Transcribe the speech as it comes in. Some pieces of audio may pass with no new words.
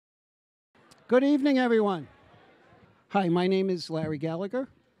Good evening, everyone. Hi, my name is Larry Gallagher,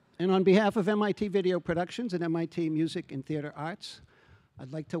 and on behalf of MIT Video Productions and MIT Music and Theater Arts,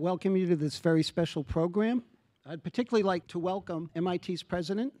 I'd like to welcome you to this very special program. I'd particularly like to welcome MIT's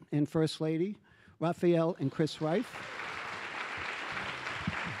President and First Lady, Raphael and Chris Reif,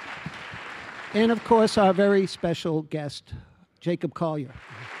 and of course, our very special guest, Jacob Collier.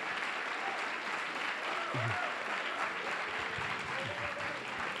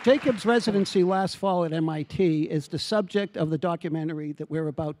 Jacob's residency last fall at MIT is the subject of the documentary that we're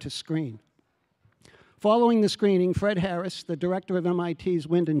about to screen. Following the screening, Fred Harris, the director of MIT's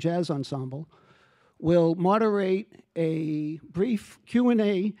Wind and Jazz Ensemble, will moderate a brief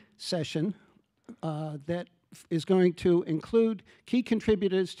Q&A session that is going to include key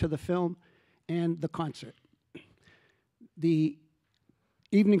contributors to the film and the concert. The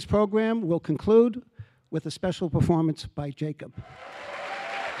evening's program will conclude with a special performance by Jacob.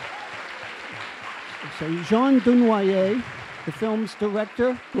 So Jean Dunoyer, the film's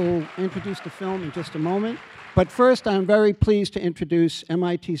director, will introduce the film in just a moment. But first, I'm very pleased to introduce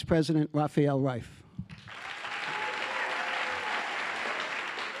MIT's president, Raphael Reif.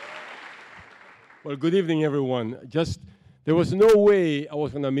 Well, good evening, everyone. There was no way I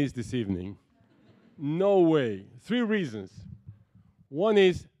was going to miss this evening. No way. 3 reasons. One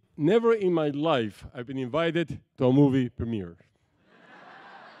is, never in my life I've been invited to a movie premiere.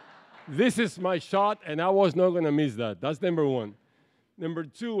 This is my shot, and I was not going to miss that. That's number one. Number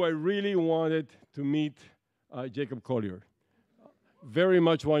two, I really wanted to meet Jacob Collier. Very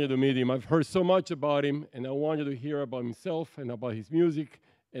much wanted to meet him. I've heard so much about him, and I wanted to hear about himself and about his music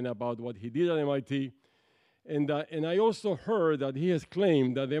and about what he did at MIT. And I also heard that he has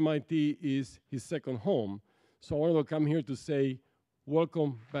claimed that MIT is his second home. So I wanted to come here to say,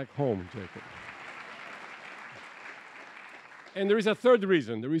 welcome back home, Jacob. And there is a third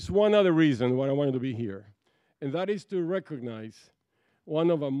reason. There is one other reason why I wanted to be here, and that is to recognize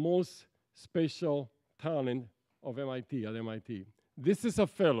one of the most special talent of MIT at MIT. This is a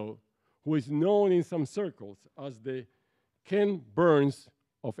fellow who is known in some circles as the Ken Burns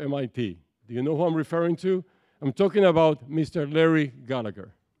of MIT. Do you know who I'm referring to? I'm talking about Mr. Larry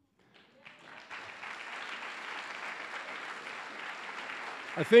Gallagher.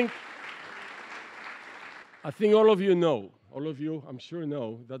 I think all of you know, I'm sure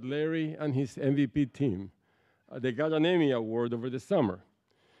know, that Larry and his MVP team, they got an Emmy Award over the summer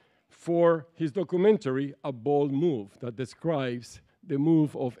for his documentary, A Bold Move, that describes the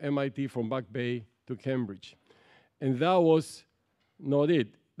move of MIT from Back Bay to Cambridge. And that was not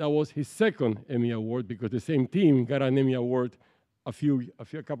it. That was his second Emmy Award, because the same team got an Emmy Award a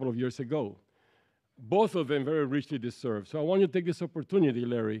couple of years ago. Both of them very richly deserved. So I want you to take this opportunity,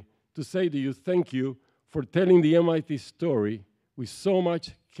 Larry, to say to you, thank you for telling the MIT story with so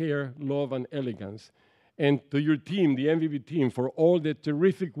much care, love, and elegance. And to your team, the MVP team, for all the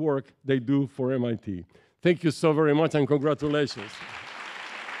terrific work they do for MIT. Thank you so very much, and congratulations.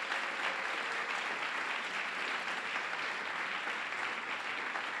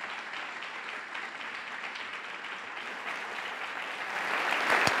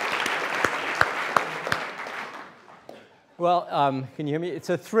 Well, can you hear me? It's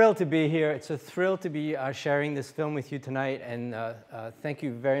a thrill to be here. It's a thrill to be sharing this film with you tonight. And thank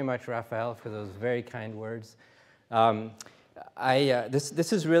you very much, Raphael, for those very kind words.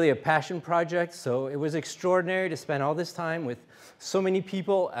 This is really a passion project, so it was extraordinary to spend all this time with so many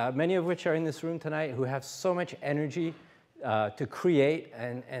people, many of which are in this room tonight, who have so much energy to create.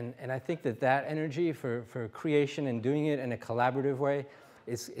 And I think that energy for creation and doing it in a collaborative way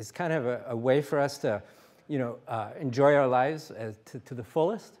is kind of a way for us to enjoy our lives to the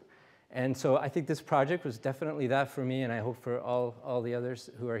fullest. And so I think this project was definitely that for me, and I hope for all the others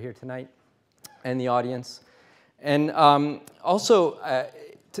who are here tonight and the audience. And also,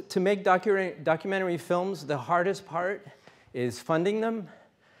 to make documentary films, the hardest part is funding them.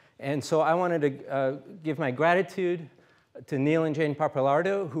 And so I wanted to give my gratitude to Neil and Jane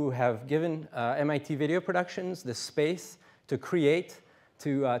Papalardo, who have given MIT Video Productions the space to create,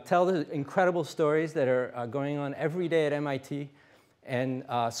 to tell the incredible stories that are going on every day at MIT. And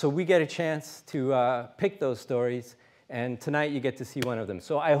so we get a chance to pick those stories, and tonight you get to see one of them.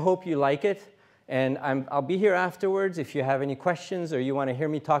 So I hope you like it, and I'll be here afterwards. If you have any questions or you want to hear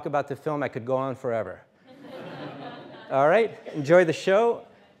me talk about the film, I could go on forever. All right, enjoy the show,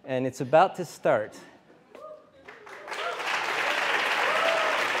 and it's about to start.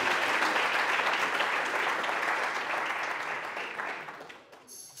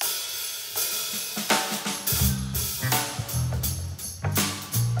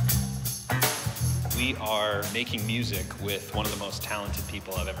 We are making music with one of the most talented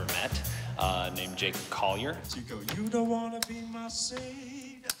people I've ever met, named Jacob Collier. So you go, you don't want to be my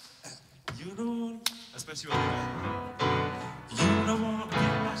savior. You don't want to, especially when you don't want to be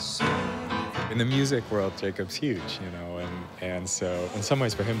my savior. In the music world, Jacob's huge, you know, and so in some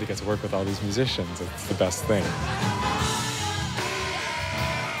ways for him to get to work with all these musicians, it's the best thing.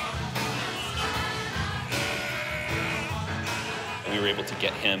 We were able to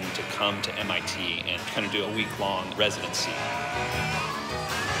get him to come to MIT and kind of do a week-long residency.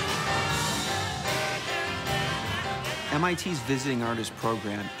 MIT's Visiting Artist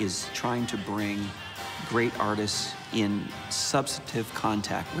program is trying to bring great artists in substantive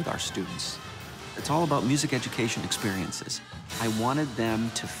contact with our students. It's all about music education experiences. I wanted them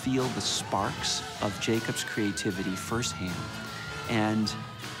to feel the sparks of Jacob's creativity firsthand, and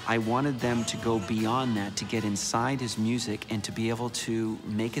I wanted them to go beyond that, to get inside his music and to be able to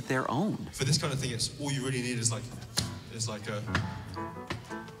make it their own. For this kind of thing, it's all you really need is like a... You know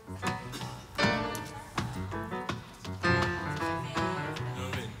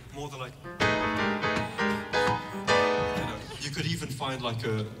what I mean? More than like... You know, you could even find like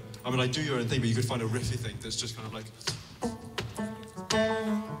a... I mean, like, do your own thing, but you could find a riffy thing that's just kind of like...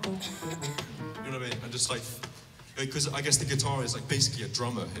 You know what I mean? And just like... Because I guess the guitar is like basically a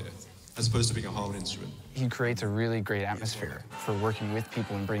drummer here, as opposed to being a harmony instrument. He creates a really great atmosphere for working with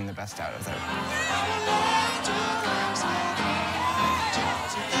people and bringing the best out of them. Oh,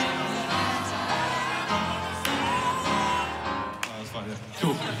 that's fine, yeah.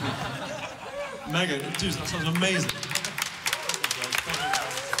 Cool. Mega, dude, that sounds amazing.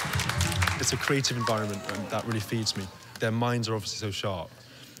 It's a creative environment, and that really feeds me. Their minds are obviously so sharp.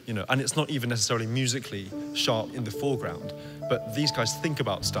 You know, and it's not even necessarily musically sharp in the foreground, but these guys think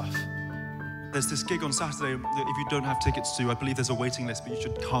about stuff. There's this gig on Saturday that if you don't have tickets to, I believe there's a waiting list, but you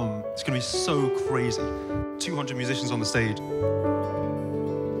should come. It's going to be so crazy. 200 musicians on the stage.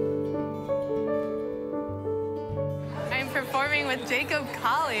 I'm performing with Jacob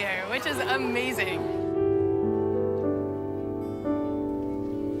Collier, which is amazing.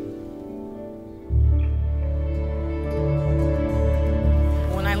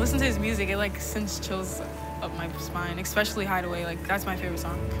 Listen to his music, it like sends chills up my spine, especially Hideaway. Like, that's my favorite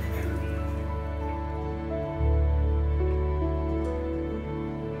song.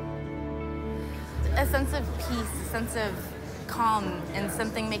 A sense of peace, a sense of calm, and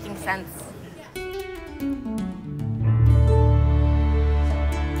something making sense.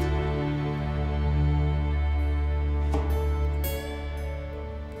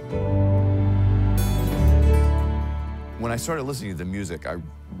 When I started listening to the music, I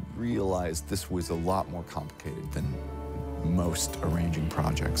realized this was a lot more complicated than most arranging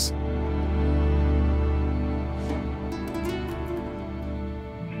projects.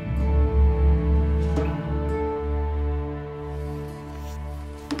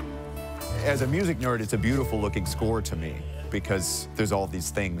 As a music nerd, it's a beautiful looking score to me because there's all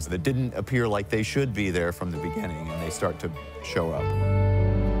these things that didn't appear like they should be there from the beginning, and they start to show up.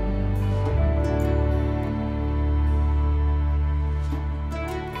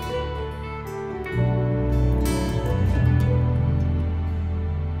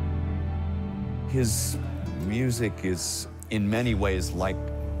 His music is, in many ways, like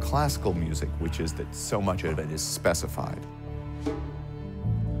classical music, which is that so much of it is specified.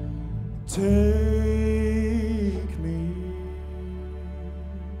 Take me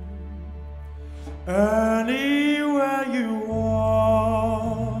anywhere you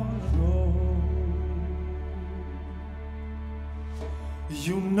want to go.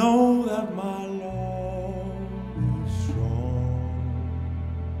 You know that my love is strong.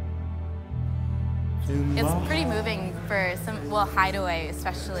 It's pretty moving for some, well, Hideaway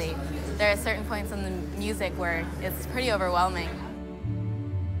especially. There are certain points in the music where it's pretty overwhelming.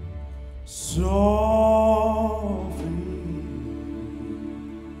 Softly,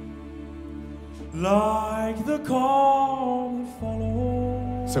 like the calm that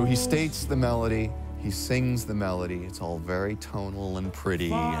follows. So he states the melody, he sings the melody. It's all very tonal and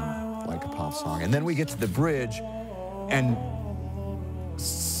pretty and like a pop song. And then we get to the bridge, and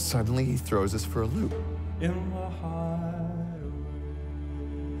suddenly he throws us for a loop. In my highway.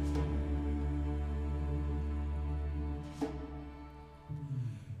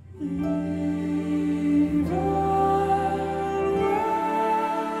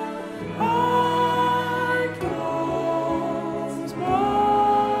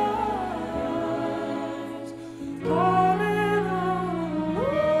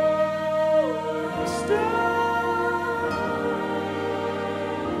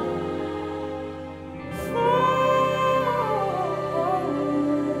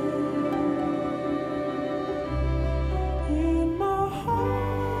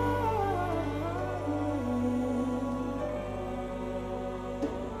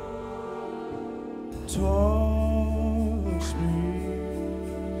 touch me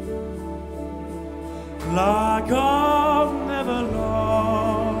like I've never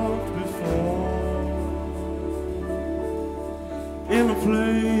loved before, in a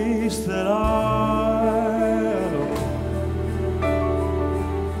place that I adore,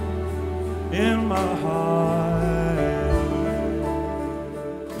 in my heart.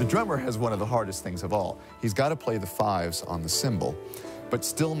 The drummer has one of the hardest things of all. He's got to play the fives on the cymbal, but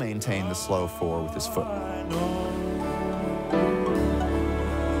still maintain the slow four with his foot.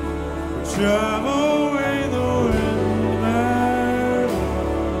 Whichever way the wind may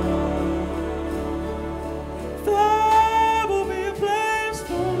blow, there will be a place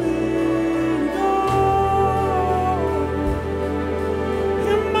for me to go,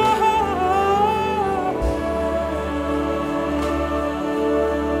 in my heart.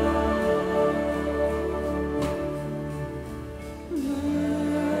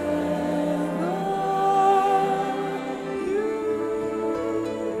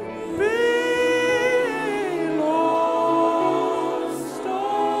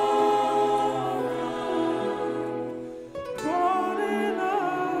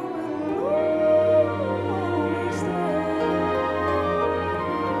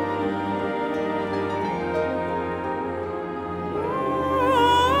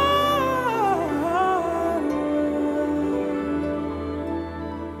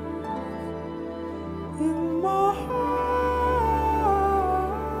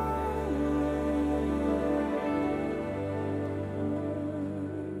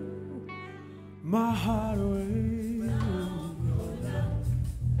 My hideaway.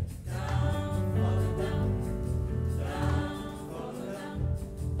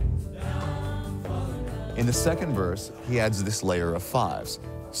 In the second verse, he adds this layer of fives.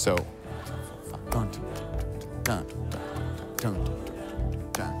 So,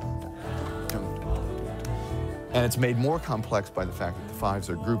 and it's made more complex by the fact that the fives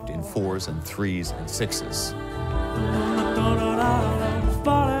are grouped in fours and threes and sixes.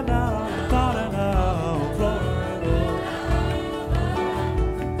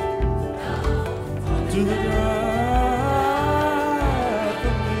 To the death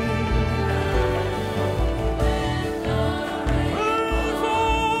of me.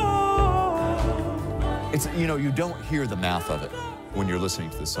 It's, you know, you don't hear the math of it when you're listening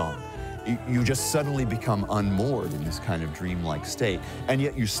to the song. You just suddenly become unmoored in this kind of dreamlike state, and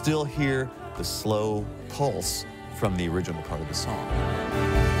yet you still hear the slow pulse from the original part of the song.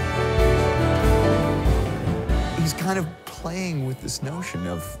 He's kind of playing with this notion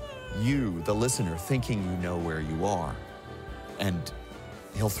of you, the listener, thinking you know where you are. And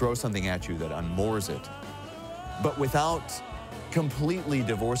he'll throw something at you that unmoors it, but without completely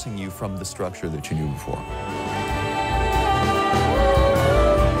divorcing you from the structure that you knew before.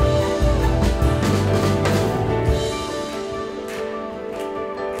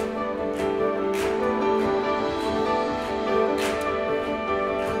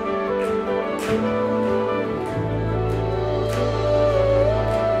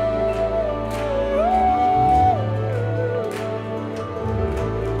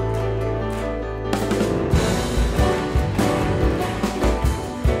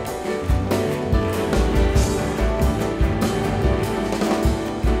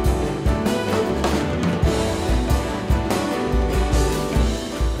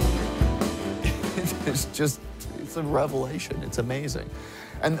 It's a revelation. It's amazing.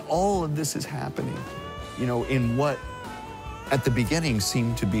 And all of this is happening, you know, in what at the beginning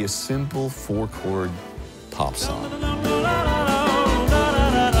seemed to be a simple four-chord pop song.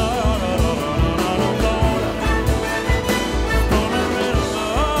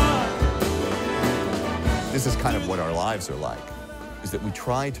 This is kind of what our lives are like, is that we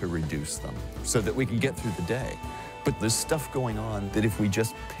try to reduce them so that we can get through the day. But there's stuff going on that if we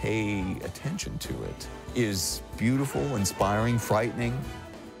just pay attention to it is beautiful, inspiring, frightening.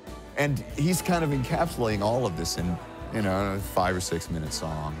 And he's kind of encapsulating all of this in, you know, a 5 or 6 minute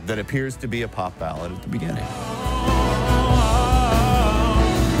song that appears to be a pop ballad at the beginning.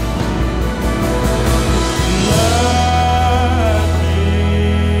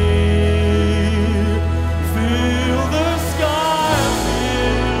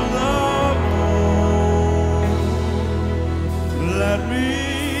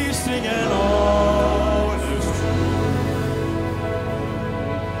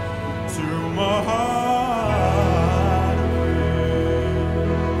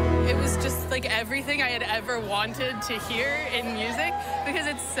 Everything I had ever wanted to hear in music, because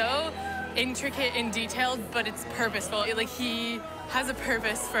it's so intricate and detailed, but it's purposeful. Like, he has a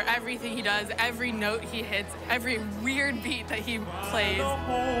purpose for everything he does, every note he hits, every weird beat that he plays.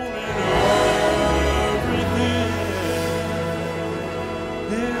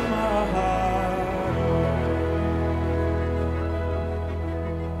 in my heart.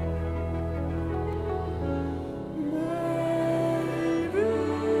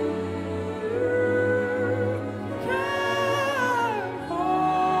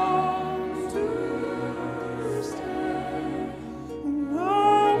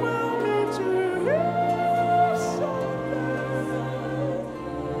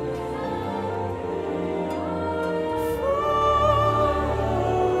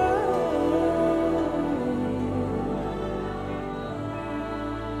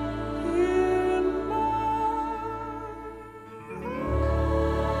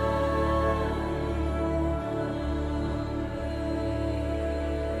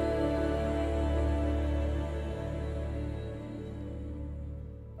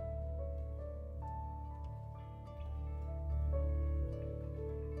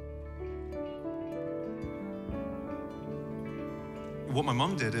 What my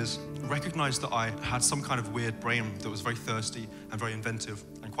mum did is recognize that I had some kind of weird brain that was very thirsty and very inventive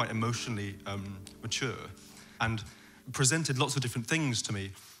and quite emotionally mature, and presented lots of different things to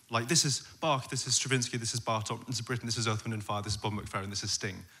me. Like, this is Bach, this is Stravinsky, this is Bartok, this is Britten, this is Earth, Wind and Fire, this is Bob McFerrin, this is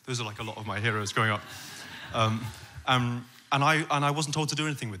Sting. Those are like a lot of my heroes growing up. And I wasn't told to do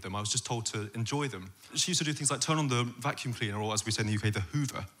anything with them. I was just told to enjoy them. She used to do things like turn on the vacuum cleaner, or as we say in the UK, the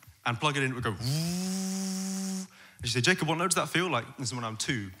Hoover, and plug it in, it would go. And she said, Jacob, what note does that feel like? This is when I'm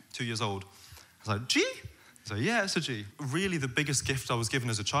 2 years old. I was like, G? So yeah, it's a G. Really, the biggest gift I was given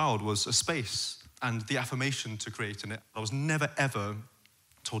as a child was a space and the affirmation to create in it. I was never, ever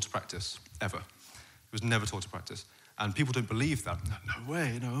taught to practice, ever. I was never taught to practice. And people don't believe that. No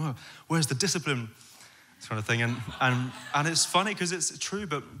way, no. Where's the discipline? This kind of thing. And it's funny because it's true,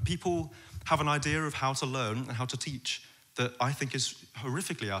 but people have an idea of how to learn and how to teach that I think is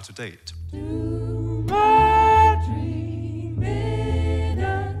horrifically out of date.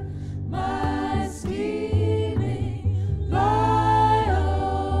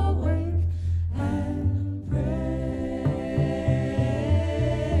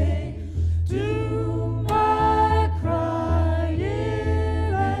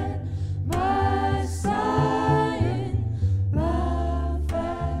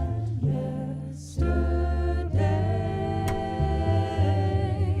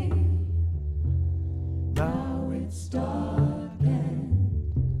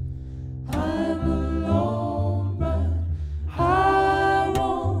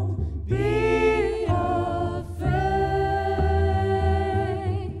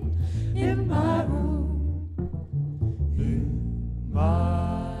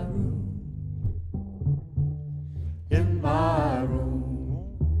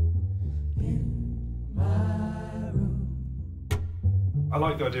 I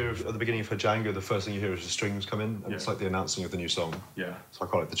like the idea of, at the beginning of her Django, the first thing you hear is the strings come in, and it's like the announcing of the new song. Yeah. So I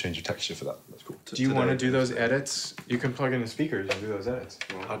quite like the change of texture for that. That's cool. Do you want to do those edits? You can plug in the speakers and do those edits.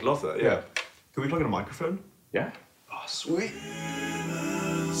 I'd love that, yeah. Can we plug in a microphone? Yeah. Oh, sweet.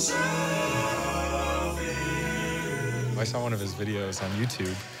 I saw one of his videos on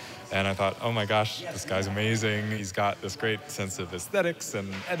YouTube, and I thought, oh my gosh, this guy's amazing. He's got this great sense of aesthetics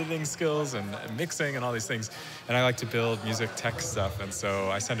and editing skills and mixing and all these things. And I like to build music tech stuff, and so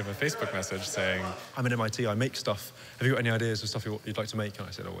I sent him a Facebook message saying, I'm at MIT, I make stuff. Have you got any ideas of stuff you'd like to make? And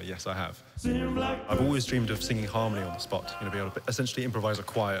I said, oh, well, yes, I have. I've always dreamed of singing harmony on the spot, be able to essentially improvise a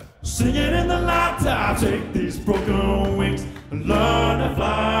choir. Singing in the night time, take these broken wings and learn to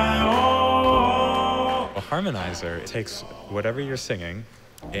fly on. A harmonizer takes whatever you're singing,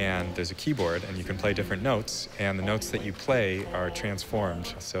 and there's a keyboard, and you can play different notes, and the notes that you play are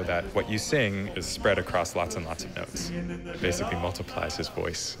transformed so that what you sing is spread across lots and lots of notes. It basically multiplies his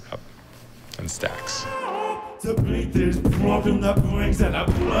voice up and stacks. To beat this broken that brings and a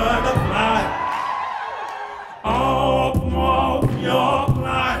blood of life. Oh, your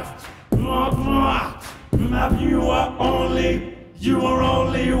life. You are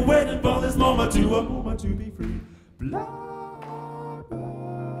only waiting for this moment to be free.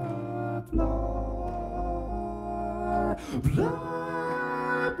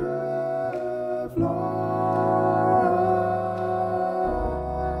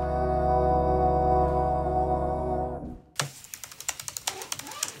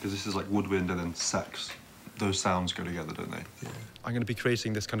 Because this is like woodwind and then sax. Those sounds go together, don't they? Yeah. I'm going to be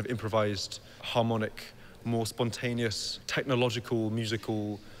creating this kind of improvised, harmonic, more spontaneous, technological,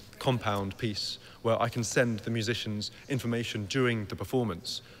 musical compound piece where I can send the musicians information during the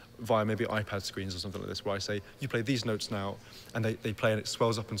performance via maybe iPad screens or something like this, where I say, you play these notes now, and they play and it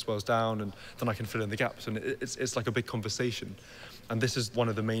swells up and swells down, and then I can fill in the gaps, and it's like a big conversation. And this is one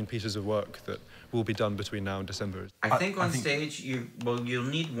of the main pieces of work that will be done between now and December. I think on stage, you'll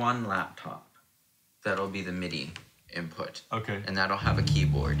need one laptop. That'll be the MIDI input. Okay. And that'll have a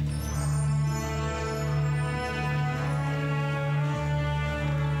keyboard.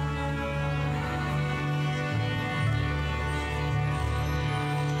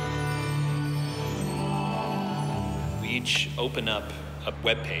 We each open up a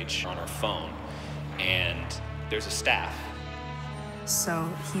web page on our phone, and there's a staff. So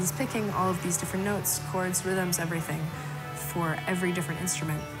he's picking all of these different notes, chords, rhythms, everything for every different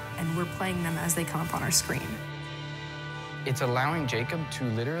instrument, and we're playing them as they come up on our screen. It's allowing Jacob to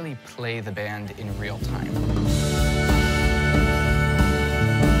literally play the band in real time.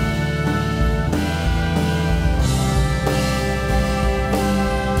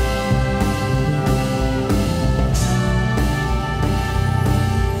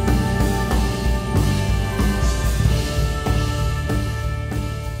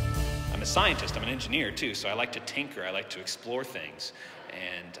 Scientist, I'm an engineer too, so I like to tinker, I like to explore things.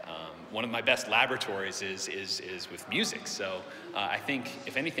 And one of my best laboratories is with music. So I think,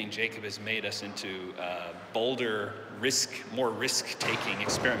 if anything, Jacob has made us into bolder, more risk-taking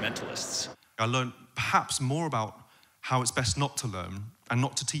experimentalists. I learned perhaps more about how it's best not to learn and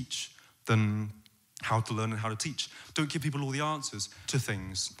not to teach than how to learn and how to teach. Don't give people all the answers to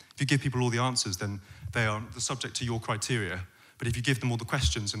things. If you give people all the answers, then they are subject to your criteria. But if you give them all the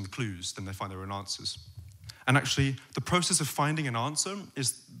questions and the clues, then they find their own answers. And actually, the process of finding an answer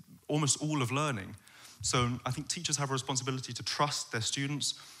is almost all of learning. So I think teachers have a responsibility to trust their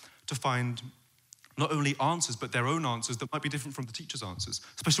students to find not only answers, but their own answers that might be different from the teacher's answers,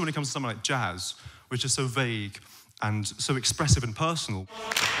 especially when it comes to something like jazz, which is so vague and so expressive and personal.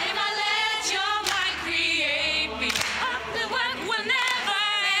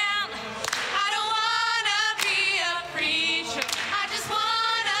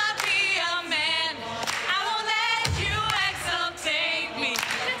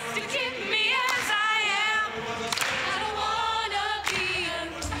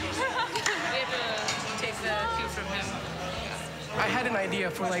 I had an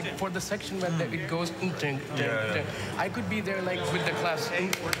idea for the section where it goes. I could be there with the class. Are you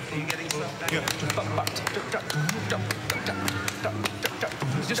getting stuff?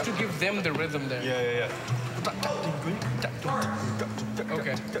 Just to give them the rhythm there. Yeah.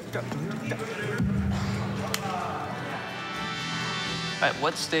 Okay. At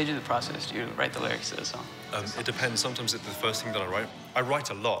what stage of the process do you write the lyrics to the song? It depends. Sometimes it's the first thing that I write. I write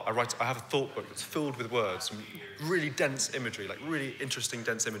a lot. I have a thought book that's filled with words, some really dense imagery, like really interesting,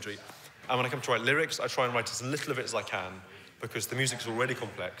 dense imagery. And when I come to write lyrics, I try and write as little of it as I can, because the music's already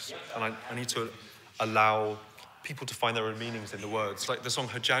complex, and I need to allow people to find their own meanings in the words. Like the song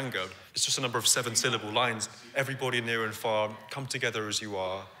Hajanga, it's just a number of 7-syllable lines. Everybody near and far, come together as you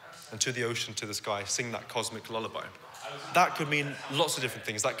are, and to the ocean, to the sky, sing that cosmic lullaby. That could mean lots of different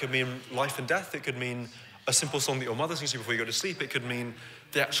things. That could mean life and death. It could mean a simple song that your mother sings to you before you go to sleep. It could mean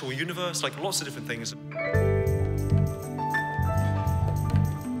the actual universe, like lots of different things.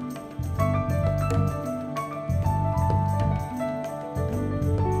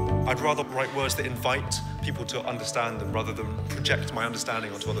 I'd rather write words that invite people to understand them rather than project my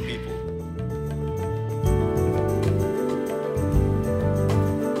understanding onto other people.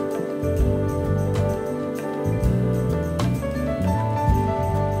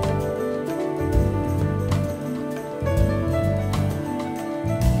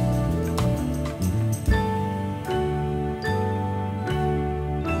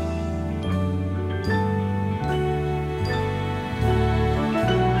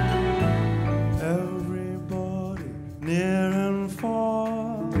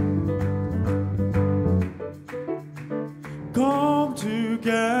 Come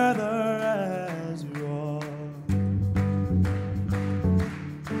together as we are,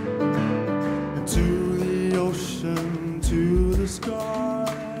 to the ocean, to the sky.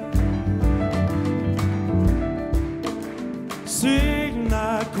 Sing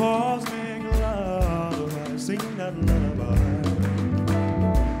that cosmic lullaby, sing that lullaby,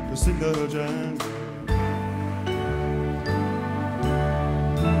 sing the jungle.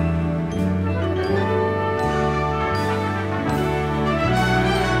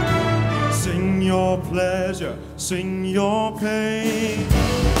 Sing your pleasure, sing your pain,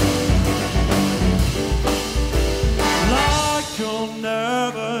 like you'll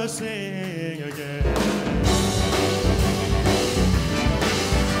never sing again.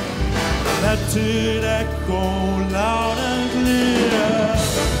 Let it echo loud and clear.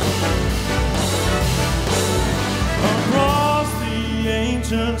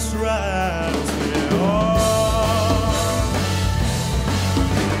 stratosphere.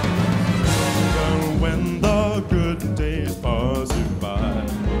 And when the good days pass you by,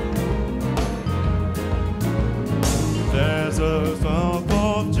 there's a spark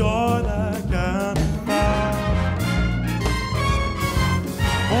of joy that can't be found.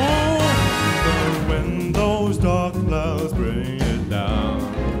 Oh, when those dark clouds bring it down,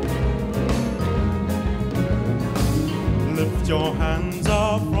 lift your hands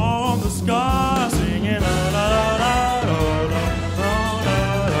up from the sky, singing la la la la la la.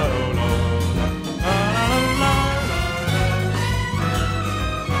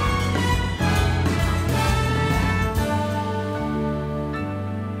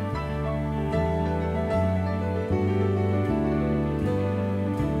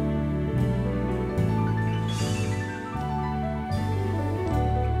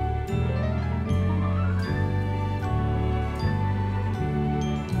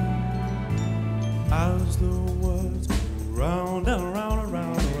 As the words go round and round and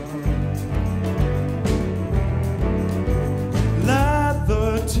round and round, let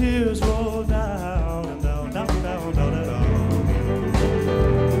the tears roll down and down, down, down, down and down.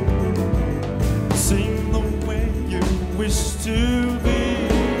 Sing the way you wish to be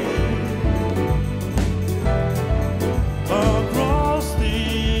across the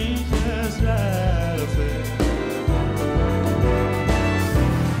ages stratosphere.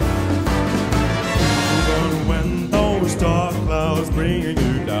 When those dark clouds bringing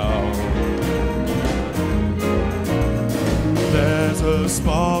you down, there's a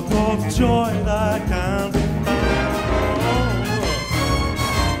spark of joy that can't be found.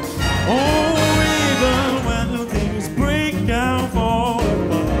 Oh, even when things break and fall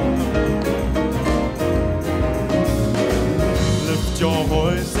apart, lift your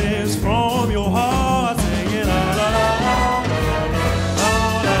voices from your heart, singing la la la.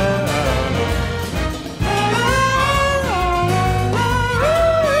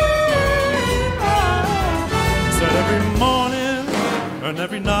 And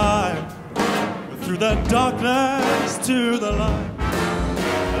every night, through the darkness to the light,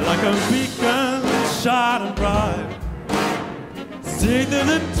 like a beacon shining bright, sing to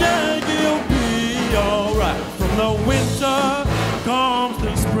the day you'll be alright. From the winter comes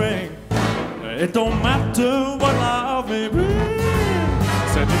the spring, it don't matter what life may bring.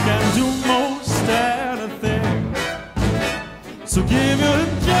 Said you can do most anything, so give your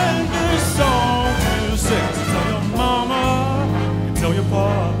gender song to sing. So tell your mama, tell your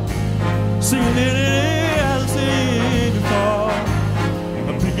pa, sing it as in your car,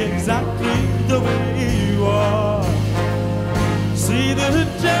 and be exactly the way you are. See the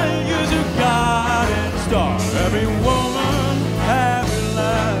changes you got in store. Every woman, every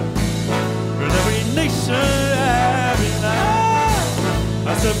life, and every nation, every night. I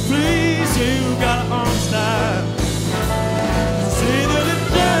said, please, you gotta understand. See the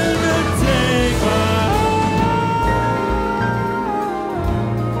changes take my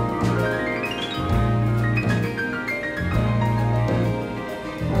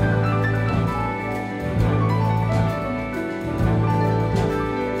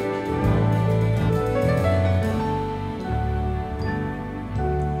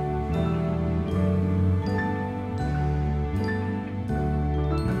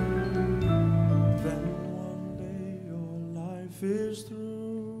is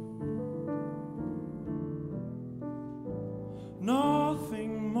through.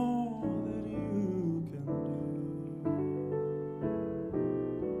 Nothing more that you can do.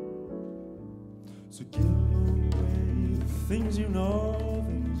 So give away the things you know,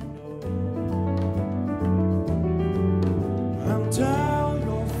 and tell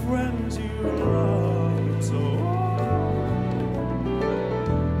your friends you love them so.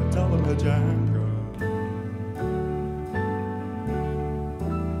 Tell them the Jango.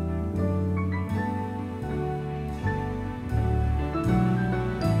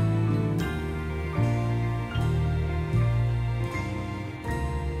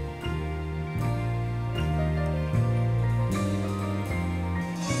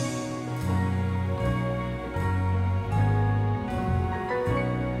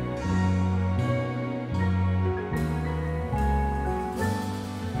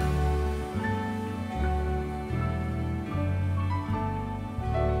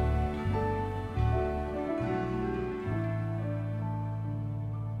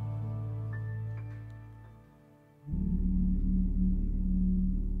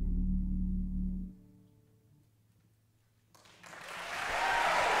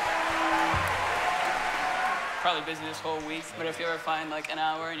 probably busy this whole week, but if you ever find like an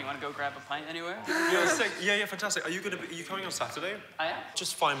hour and you want to go grab a pint anywhere. Yeah, sick. Yeah, fantastic. Are you coming on Saturday? I am.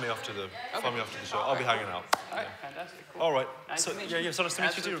 Just find me after the show. I'll be hanging out. All right, fantastic. Cool. All right. Nice to meet you. Yeah, so nice to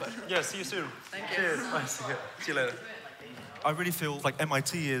meet you too. Pleasure. Yeah, see you soon. Thank you. Cheers. Nice to see you later. I really feel like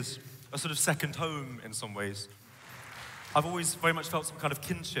MIT is a sort of second home in some ways. I've always very much felt some kind of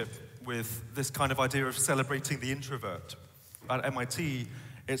kinship with this kind of idea of celebrating the introvert. At MIT,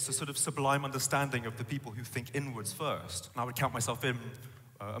 it's a sort of sublime understanding of the people who think inwards first. And I would count myself in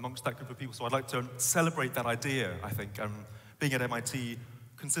amongst that group of people. So I'd like to celebrate that idea, I think. Being at MIT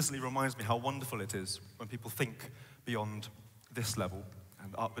consistently reminds me how wonderful it is when people think beyond this level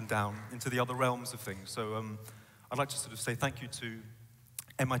and up and down into the other realms of things. So I'd like to sort of say thank you to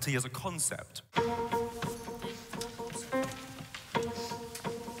MIT as a concept.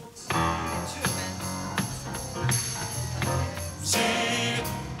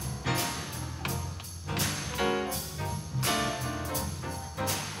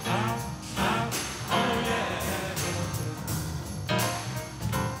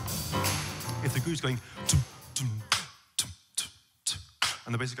 If the groove's going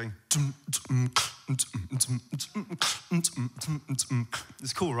and the bass is going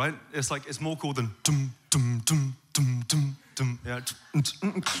it's cool, right? It's more cool than yeah,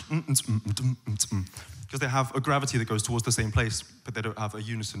 because they have a gravity that goes towards the same place, but they don't have a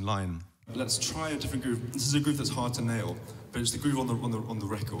unison line. Let's try a different groove. This is a groove that's hard to nail, but it's the groove on the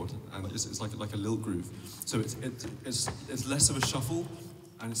record, and it's like a lilt groove. So it's less of a shuffle,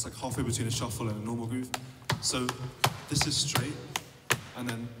 and it's like halfway between a shuffle and a normal groove. So this is straight, and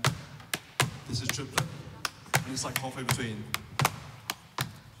then this is triplet, and it's like halfway between,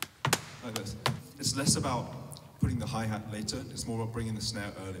 like this. It's less about putting the hi-hat later, it's more about bringing the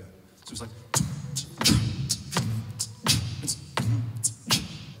snare earlier. So it's like,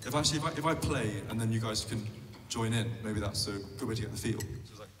 if I play and then you guys can join in, maybe that's a good way to get the feel. So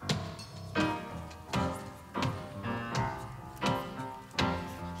it's like,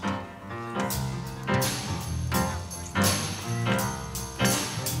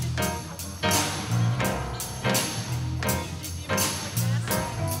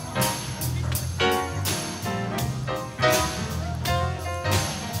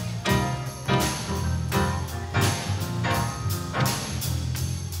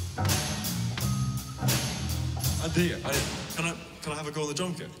 Can I have a go on the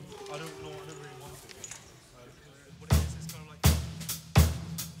drum kit? I don't know, I don't really want to. What it is, it's kind of like...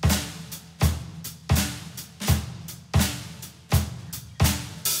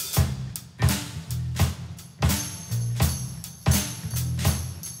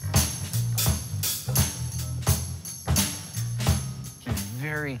 He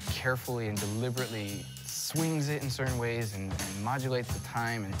very carefully and deliberately swings it in certain ways and modulates the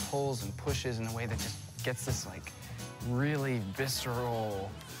time and pulls and pushes in a way that just gets this like really visceral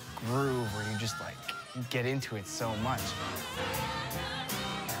groove where you just like get into it so much.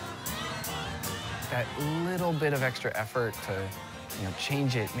 That little bit of extra effort to,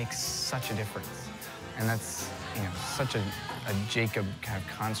 change it makes such a difference. And that's, such a Jacob kind of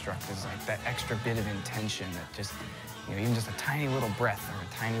construct is like that extra bit of intention that just, even just a tiny little breath or a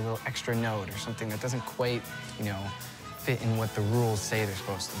tiny little extra note or something that doesn't quite, fit in what the rules say they're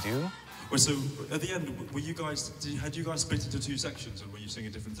supposed to do. Well, so at the end, had you guys split into two sections and were you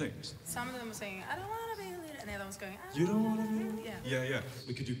singing different things? Some of them were saying, I don't want to be a leader, and the other one's going, You don't want to be? Yeah. Yeah.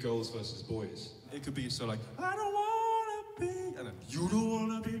 We could do girls versus boys. It could be so like, I don't want to be, and then you don't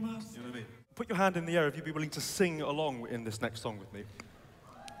want to be my, you know what I mean? Put your hand in the air if you'd be willing to sing along in this next song with me.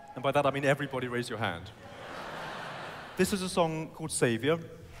 And by that I mean everybody raise your hand. This is a song called Savior.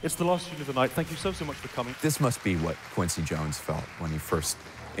 It's the last tune of the night. Thank you so much for coming. This must be what Quincy Jones felt when he first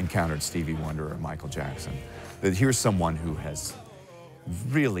encountered Stevie Wonder or Michael Jackson. That here's someone who has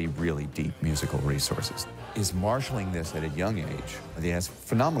really, really deep musical resources. Is marshaling this at a young age. He has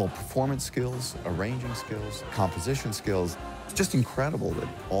phenomenal performance skills, arranging skills, composition skills. It's just incredible that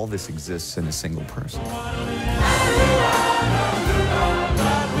all this exists in a single person.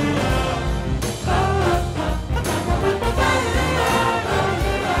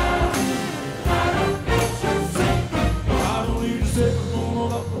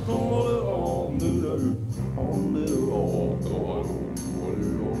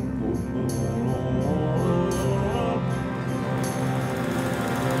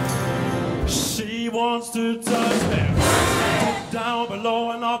 She wants to touch me, down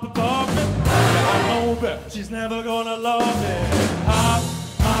below and up above me. I know that she's never gonna love me.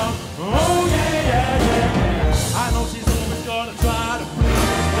 Oh yeah. I know she's always gonna try to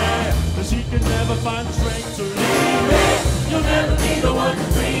please me, but she can never find the strength to leave me. You'll never be the one to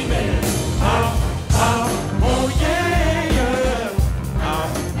free me. Oh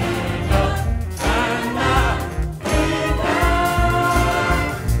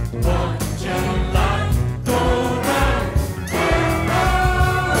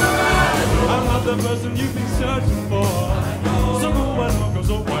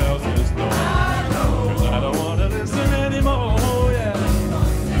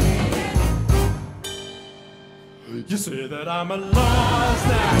You say that I'm a lost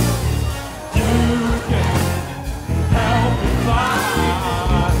now. You can help me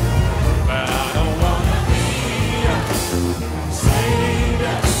find, but I don't wanna be saved.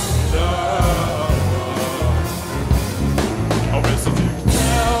 Oh, it's if you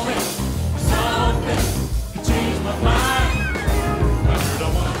tell me something to change my mind, but you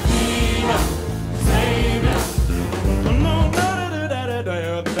don't wanna be saved.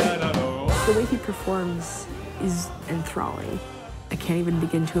 The way he performs is enthralling. I can't even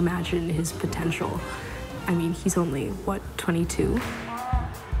begin to imagine his potential. I mean, he's only, what, 22?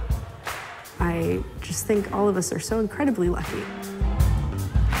 I just think all of us are so incredibly lucky.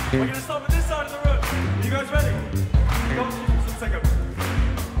 We're gonna stop at this side of the room. You guys ready? Go, just a second.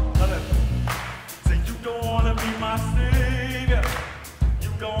 Say you don't wanna be my savior.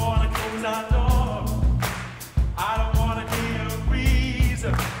 You don't wanna close our door. I don't wanna hear a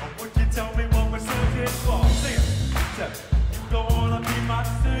reason. Would you tell me what we're searching for? Sing it. You don't wanna be my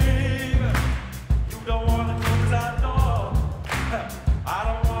savior. You don't wanna close our door. I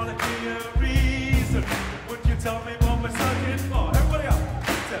don't wanna hear a reason. Would you tell me what we're searching for? Everybody up.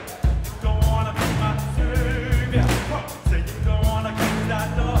 You don't wanna be my savior. Say you don't wanna close our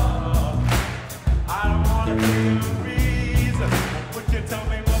door. I don't wanna hear a reason. Would you tell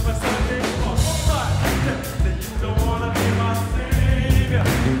me what we're searching for? Alright. Say you don't wanna be my savior.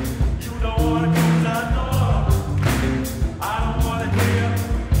 You don't wanna close our door. I don't wanna hear.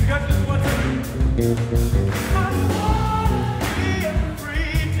 You guys just want to. I don't wanna be a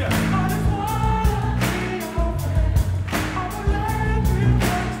preacher. I just wanna be a man. I'm a lady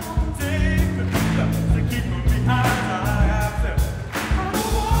that's gonna take me to keep me alive. I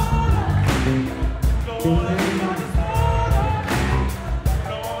don't wanna be. Don't wanna be. I just wanna be.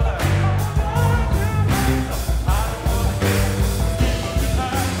 Don't wanna.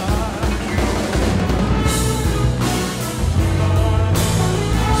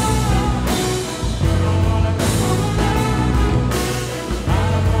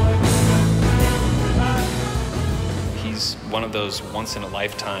 He's one of those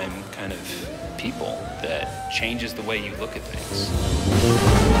once-in-a-lifetime kind of people that changes the way you look at things.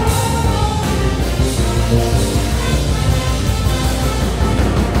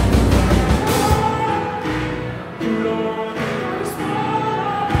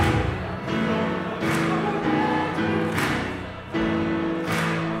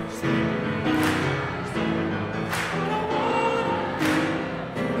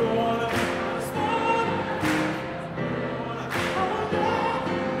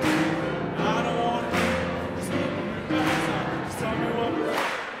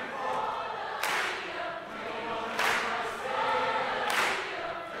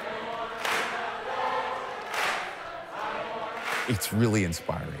 It's really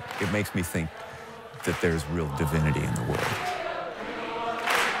inspiring. It makes me think that there's real divinity in the world.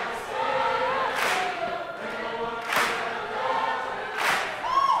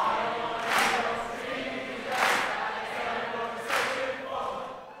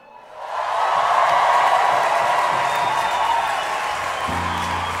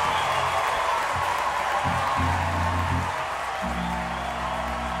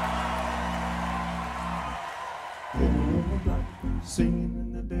 Singing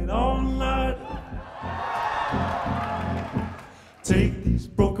in the dead all night. Take these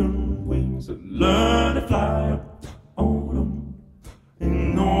broken wings and learn to fly on them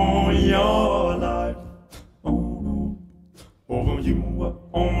in all your life. On them. Over you were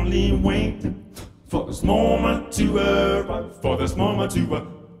only waiting for this moment to arrive, for this moment to arrive.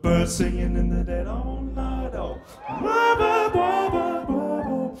 Birds singing in the dead all night. Oh,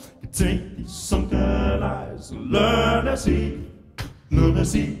 take these sunken eyes and learn to see.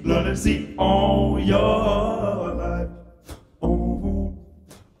 Learn to see all your life. Oh,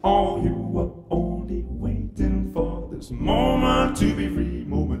 you were only waiting for this moment to be free,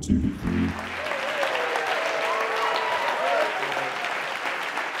 moment to be free.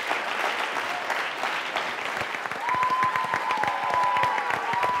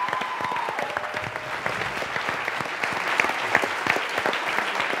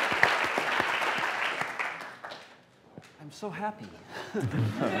 So happy.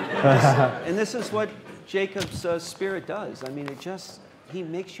 And this is what Jacob's spirit does. I mean, he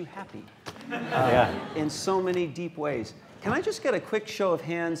makes you happy in so many deep ways. Can I just get a quick show of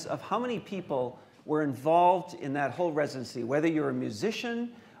hands of how many people were involved in that whole residency? Whether you're a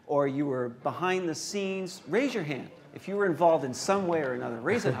musician or you were behind the scenes, raise your hand. If you were involved in some way or another,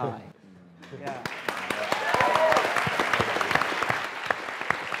 raise it high. Yeah.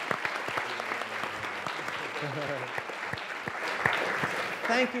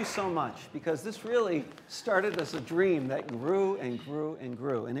 thank you so much, because this really started as a dream that grew and grew and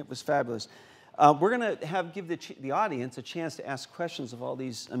grew, and it was fabulous. We're going to give the audience a chance to ask questions of all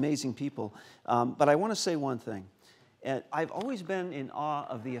these amazing people, but I want to say one thing. I've always been in awe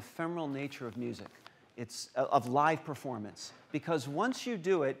of the ephemeral nature of music, of live performance, because once you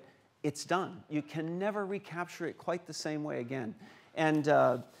do it, it's done. You can never recapture it quite the same way again.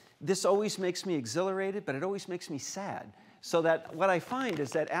 And this always makes me exhilarated, but it always makes me sad. So that what I find is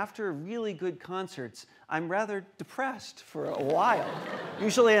that after really good concerts, I'm rather depressed for a while,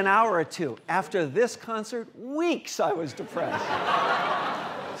 usually an hour or two. After this concert, weeks I was depressed.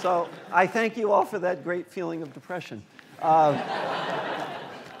 So I thank you all for that great feeling of depression.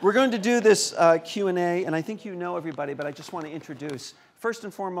 We're going to do this Q&A, and I think you know everybody, but I just want to introduce. First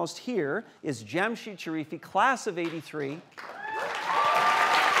and foremost here is Jamshid Sharifi, class of '83.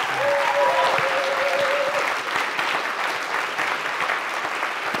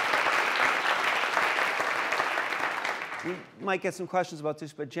 We might get some questions about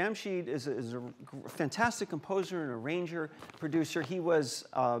this, but Jamshid is a fantastic composer and arranger, producer. He was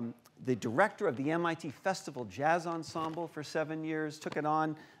the director of the MIT Festival Jazz Ensemble for 7 years, took it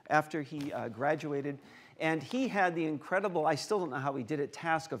on after he graduated. And he had the incredible, I still don't know how he did it,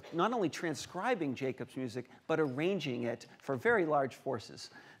 task of not only transcribing Jacob's music, but arranging it for very large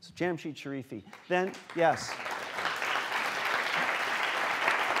forces. So Jamshid Sharifi. Then, yes.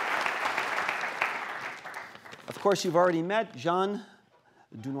 Of course, you've already met Jean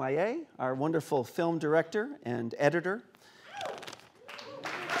Dunoyer, our wonderful film director and editor.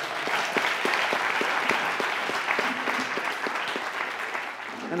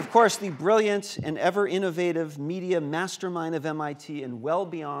 And of course, the brilliant and ever innovative media mastermind of MIT and well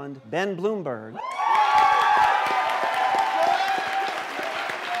beyond, Ben Bloomberg.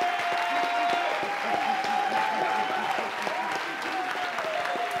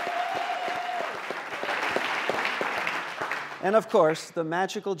 And of course, the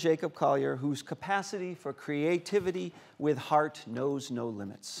magical Jacob Collier, whose capacity for creativity with heart knows no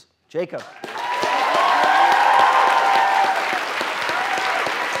limits. Jacob.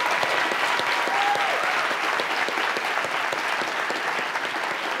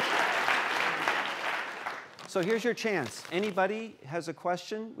 So here's your chance. Anybody has a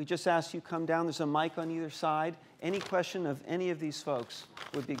question? We just ask you come down. There's a mic on either side. Any question of any of these folks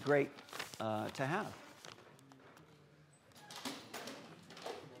would be great to have.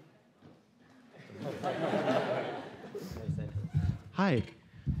 Hi.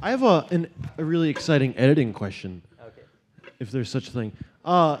 I have a really exciting editing question, if there's such a thing.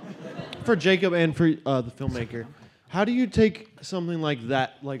 For Jacob and for the filmmaker, how do you take something like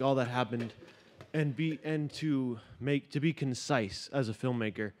that, like all that happened, and to be concise as a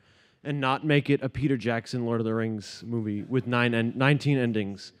filmmaker, and not make it a Peter Jackson Lord of the Rings movie with 19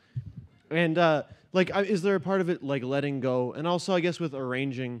 endings? And is there a part of it like letting go, and also I guess with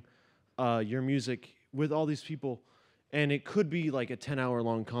arranging your music with all these people, and it could be like a 10-hour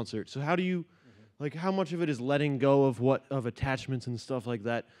long concert. So how do you, like, how much of it is letting go of attachments and stuff like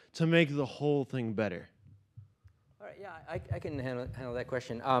that to make the whole thing better? All right, yeah, I can handle that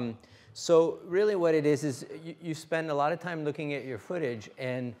question. So really what it is you spend a lot of time looking at your footage,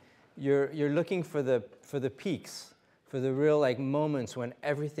 and you're looking for the peaks, for the real like moments when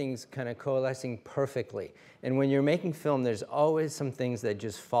everything's kind of coalescing perfectly. And when you're making film, there's always some things that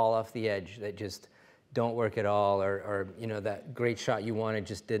just fall off the edge, that just don't work at all, or you know, that great shot you wanted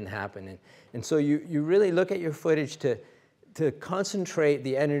just didn't happen. And so you really look at your footage to concentrate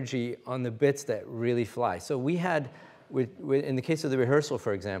the energy on the bits that really fly. So we had, in the case of the rehearsal,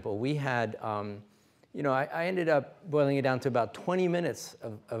 for example, we had, you know, I ended up boiling it down to about 20 minutes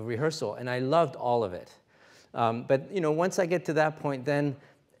of rehearsal, and I loved all of it. But you know, once I get to that point, then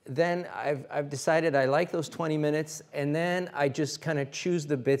I've decided I like those 20 minutes, and then I just kind of choose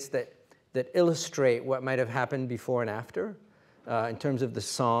the bits that illustrate what might have happened before and after, in terms of the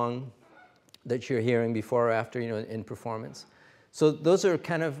song that you're hearing before or after, you know, in performance. So those are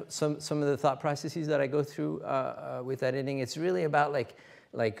kind of some of the thought processes that I go through with editing. It's really about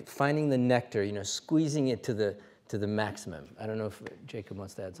like finding the nectar, you know, squeezing it to the maximum. I don't know if Jacob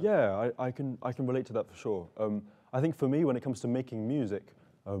wants to add something. Yeah, I can relate to that for sure. I think for me, when it comes to making music,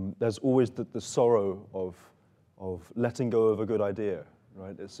 there's always the sorrow of letting go of a good idea.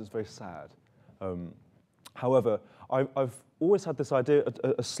 Right, it's just very sad. However, I've always had this idea,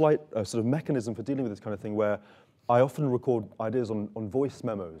 a slight sort of mechanism for dealing with this kind of thing, where I often record ideas on voice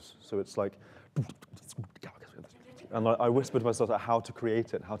memos. So it's like, and I whisper to myself how to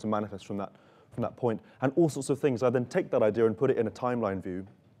create it, how to manifest from that point, and all sorts of things. I then take that idea and put it in a timeline view.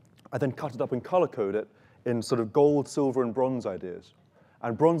 I then cut it up and color code it in sort of gold, silver, and bronze ideas.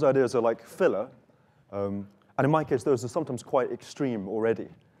 And bronze ideas are like filler. And in my case, those are sometimes quite extreme already.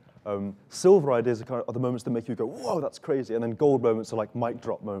 Silver ideas are the moments that make you go, whoa, that's crazy. And then gold moments are like mic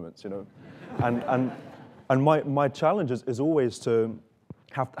drop moments, you know. And my challenge is always to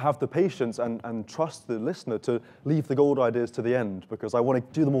have the patience and trust the listener to leave the gold ideas to the end, because I want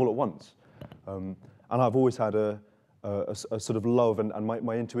to do them all at once. And I've always had a sort of love, and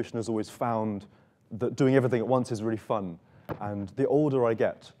my intuition has always found that doing everything at once is really fun. And the older I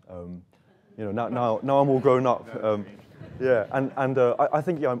get, you know, now I'm all grown up. Yeah, and I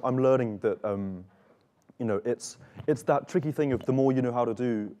think I'm learning that you know, it's that tricky thing of the more you know how to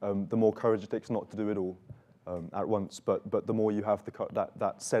do, the more courage it takes not to do it all at once. But the more you have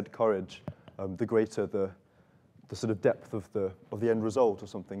that said courage, the greater the sort of depth of the end result or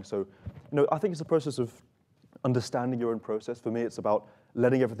something. So, you know, I think it's a process of understanding your own process. For me, it's about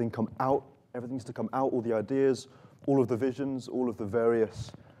letting everything come out. Everything needs to come out, all the ideas, all of the visions, all of the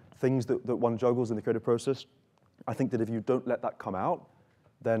various things that one juggles in the creative process. I think that if you don't let that come out,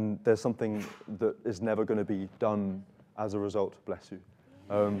 then there's something that is never going to be done as a result, bless you.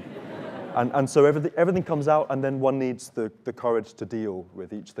 And so everything comes out, and then one needs the courage to deal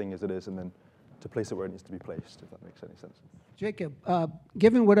with each thing as it is, and then to place it where it needs to be placed, if that makes any sense. Jacob,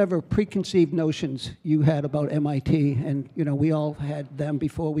 given whatever preconceived notions you had about MIT, and you know, we all had them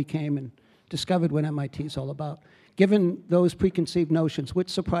before we came and discovered what MIT is all about, given those preconceived notions, which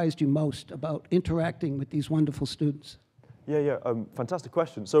surprised you most about interacting with these wonderful students? Yeah, fantastic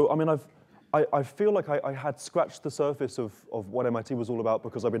question. So, I mean, I feel like I had scratched the surface of what MIT was all about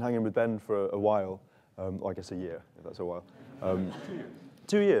because I've been hanging with Ben for a while, I guess a year, if that's a while.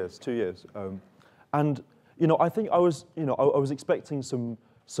 2 years. And, you know, I think I was expecting some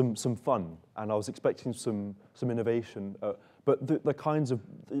fun, and I was expecting some innovation, but the kinds of,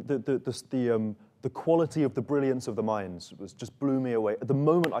 the quality of the brilliance of the minds just blew me away. At the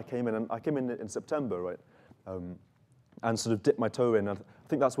moment I came in, and I came in September, right? And sort of dipped my toe in. And I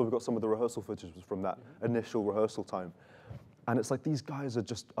think that's where we got some of the rehearsal footage, was from that initial rehearsal time. And it's like, these guys are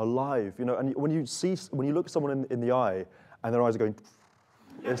just alive, you know. And when you look someone in the eye, and their eyes are going,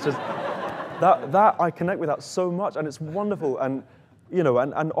 it's just that I connect with that so much, and it's wonderful. And you know,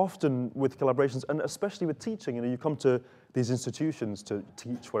 and often with collaborations, and especially with teaching, you know, you come to these institutions to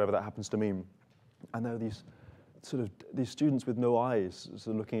teach whatever that happens to mean, and there are these students with no eyes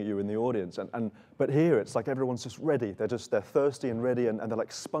sort of looking at you in the audience, but here it's like everyone's just ready. They're thirsty and ready, and they're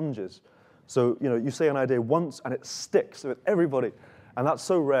like sponges. So, you know, you say an idea once and it sticks with everybody, and that's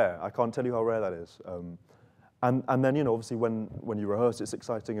so rare. I can't tell you how rare that is. And then, you know, obviously when you rehearse, it's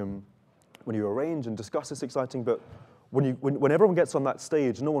exciting, and when you arrange and discuss, it's exciting. But when everyone gets on that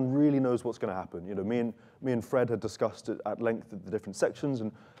stage, no one really knows what's going to happen. You know, me and Fred had discussed it at length, the different sections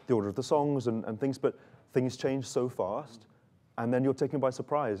and the order of the songs and things, but things change so fast, and then you're taken by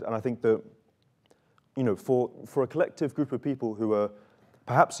surprise. And I think that, you know, for a collective group of people who are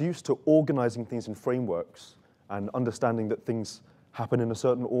perhaps used to organizing things in frameworks and understanding that things happen in a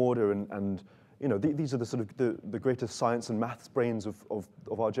certain order, and you know, these are the sort of the greatest science and maths brains of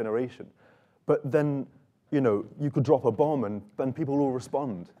our generation. But then, you know, you could drop a bomb and then people will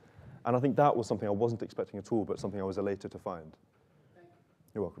respond. And I think that was something I wasn't expecting at all, but something I was elated to find.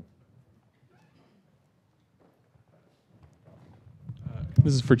 You're welcome.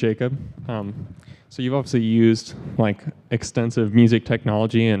 This is for Jacob. So you've obviously used like extensive music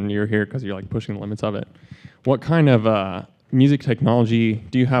technology, and you're here because you're like pushing the limits of it. What kind of music technology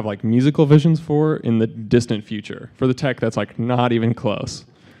do you have like musical visions for in the distant future, for the tech that's like not even close?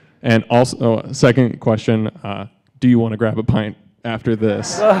 And also, second question, do you want to grab a pint after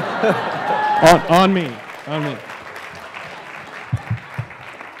this? on me.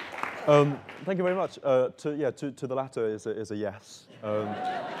 Thank you very much. To the latter is a yes. All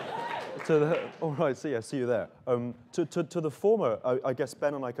right, so yeah, see you there. To the former, I guess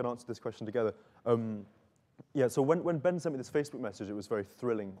Ben and I can answer this question together. Yeah, so when Ben sent me this Facebook message, it was very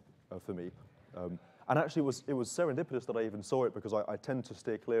thrilling for me. And actually, it was serendipitous that I even saw it, because I tend to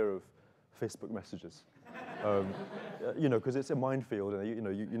steer clear of Facebook messages. You know, because it's a minefield, and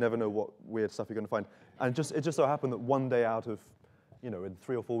you never know what weird stuff you're going to find. And it just so happened that one day out of, you know, in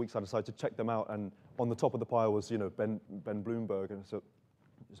 3 or 4 weeks, I decided to check them out, and on the top of the pile was, you know, Ben Bloomberg, and so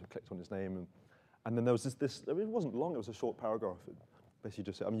I just clicked on his name, and then there was this. I mean, it wasn't long; it was a short paragraph. It basically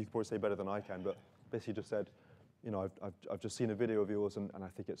just said, I mean, you could probably say better than I can, but basically just said, you know, I've just seen a video of yours, and I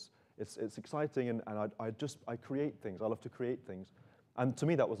think it's exciting, and I create things. I love to create things, and to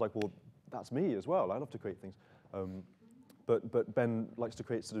me that was like, well, that's me as well. I love to create things, but Ben likes to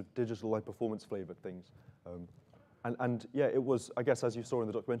create sort of digital, like performance flavored things. And yeah, it was, I guess, as you saw in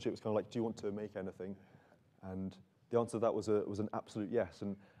the documentary, it was kind of like, do you want to make anything? And the answer to that was an absolute yes.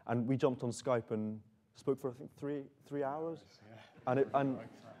 And we jumped on Skype and spoke for, I think, three hours.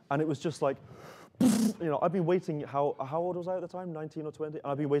 And it was just like, you know, I've been waiting, how old was I at the time, 19 or 20?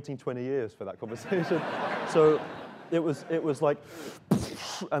 I've been waiting 20 years for that conversation. So it was like,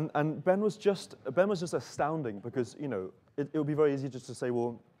 and Ben was just astounding because, you know, it would be very easy just to say,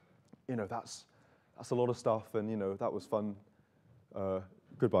 well, you know, that's a lot of stuff, and, you know, that was fun.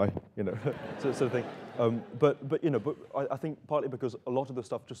 Goodbye, you know, sort of thing. But I think partly because a lot of the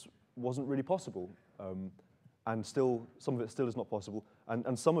stuff just wasn't really possible, and still some of it still is not possible,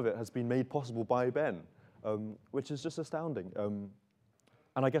 and some of it has been made possible by Ben, which is just astounding.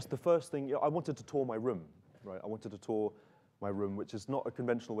 And I guess the first thing, you know, I wanted to tour my room, right? I wanted to tour my room, which is not a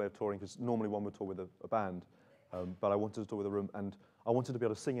conventional way of touring, because normally one would tour with a band, but I wanted to tour with a room, and I wanted to be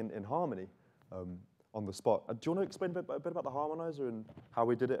able to sing in harmony. On the spot. Do you want to explain a bit about the harmonizer and how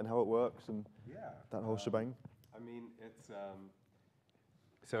we did it and how it works and that whole shebang? I mean, it's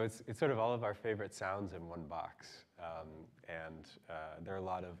so it's sort of all of our favorite sounds in one box, and there are a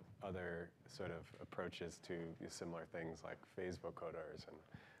lot of other sort of approaches to similar things like phase vocoders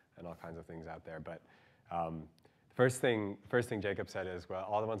and all kinds of things out there. But first thing Jacob said is, well,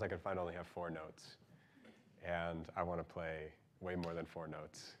 all the ones I could find only have 4 notes, and I want to play way more than 4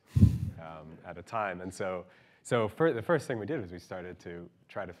 notes. At a time, and so the first thing we did was we started to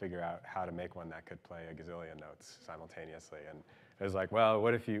try to figure out how to make one that could play a gazillion notes simultaneously. And it was like, well,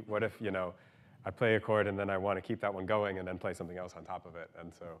 what if you know, I play a chord and then I want to keep that one going and then play something else on top of it.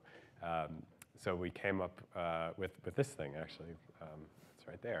 And so we came up with this thing actually. It's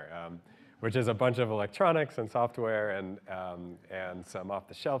right there, which is a bunch of electronics and software and some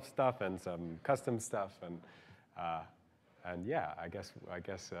off-the-shelf stuff and some custom stuff and yeah, I guess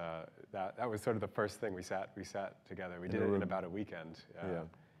that was sort of the first thing we sat together. We did it in about a weekend.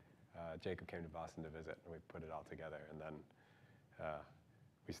 Jacob came to Boston to visit, and we put it all together, and then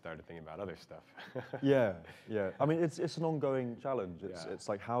we started thinking about other stuff. Yeah. I mean, it's an ongoing challenge. It's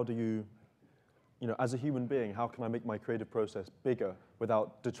like, how do you know, as a human being, how can I make my creative process bigger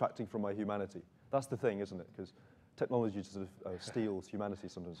without detracting from my humanity? That's the thing, isn't it? Because technology just sort of steals humanity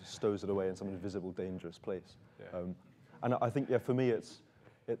sometimes, stows it away in some invisible, dangerous place. And I think, for me,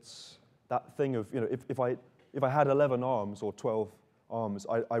 it's that thing of, you know, if I had 11 arms or 12 arms,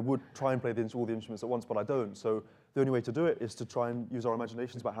 I would try and play all the instruments at once, but I don't. So the only way to do it is to try and use our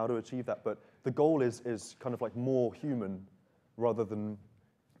imaginations about how to achieve that. But the goal is kind of like more human rather than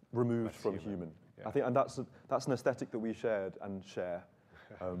removed from human. I think, and that's an aesthetic that we shared and share.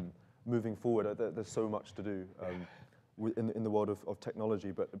 Moving forward, there's so much to do in the world of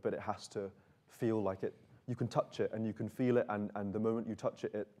technology, but it has to feel like it. You can touch it and you can feel it, and the moment you touch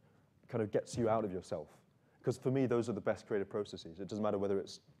it, it kind of gets you out of yourself. Because for me, those are the best creative processes. It doesn't matter whether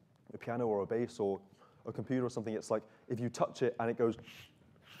it's a piano or a bass or a computer or something. It's like, if you touch it and it goes,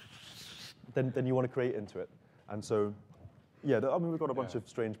 then you want to create into it. And so, yeah, I mean, we've got a bunch of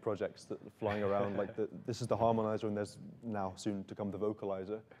strange projects that are flying around. Like this is the harmonizer, and there's now soon to come the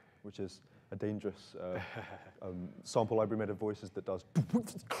vocalizer, which is a dangerous sample library made of voices that does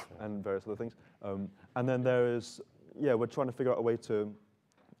and various other things. And then there is, we're trying to figure out a way to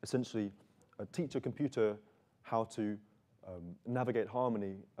essentially teach a computer how to navigate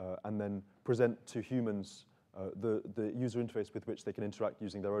harmony and then present to humans the user interface with which they can interact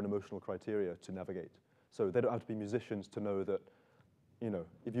using their own emotional criteria to navigate. So they don't have to be musicians to know that, you know,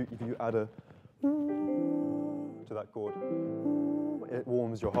 if you add a to that chord, it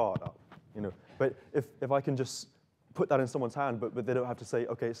warms your heart up. You know, but if I can just put that in someone's hand, but they don't have to say,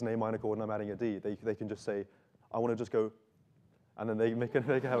 okay, it's an A minor chord and I'm adding a D. They can just say, I want to just go, and then they make it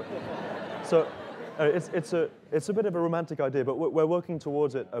happen. So it's a bit of a romantic idea, but we're working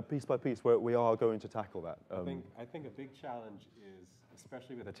towards it piece by piece. Where we are going to tackle that. I think a big challenge is,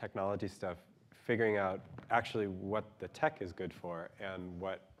 especially with the technology stuff, figuring out actually what the tech is good for and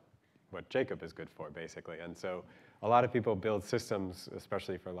what Jacob is good for, basically. And so a lot of people build systems,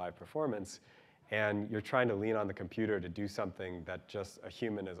 especially for live performance, and you're trying to lean on the computer to do something that just a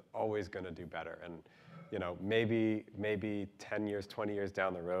human is always going to do better. And you know, maybe 10 years, 20 years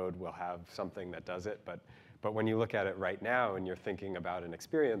down the road, we'll have something that does it. But when you look at it right now, and you're thinking about an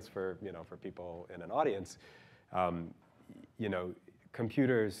experience for people in an audience, you know,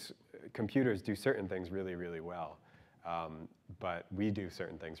 computers do certain things really, really well. But we do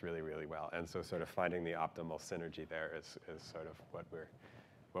certain things really, really well, and so sort of finding the optimal synergy there is sort of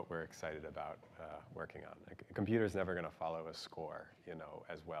what we're excited about working on. A computer's never going to follow a score, you know,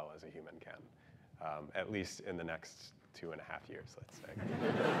 as well as a human can, at least in the next 2.5 years,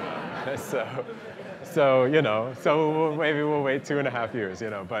 let's say. So you know, maybe we'll wait 2.5 years, you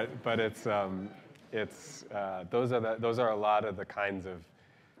know, but it's it's those are a lot of the kinds of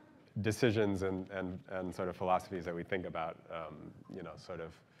decisions and sort of philosophies that we think about. You know, sort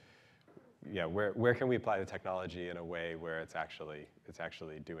of, yeah, where can we apply the technology in a way where it's actually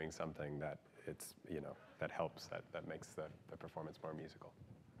doing something that it's, you know, that helps, that makes the performance more musical.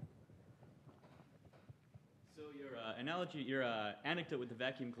 So your analogy, your anecdote with the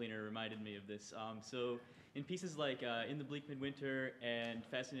vacuum cleaner reminded me of this. So in pieces like In the Bleak Midwinter and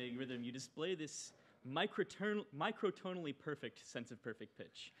Fascinating Rhythm, you display this microtonally perfect sense of perfect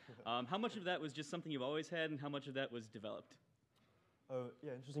pitch. How much of that was just something you've always had, and how much of that was developed?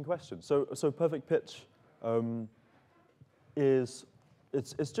 Yeah, interesting question. So perfect pitch is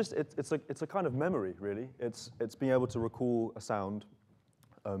it's a kind of memory, really. It's being able to recall a sound,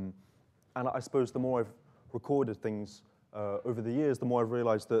 and I suppose the more I've recorded things over the years, the more I've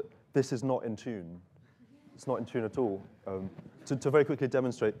realized that this is not in tune. It's not in tune at all. To very quickly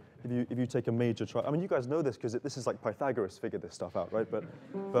demonstrate, if you take a major I mean, you guys know this because this is like Pythagoras figured this stuff out, right? But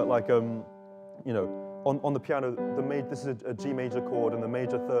like, you know, on the piano, this is a G major chord, and the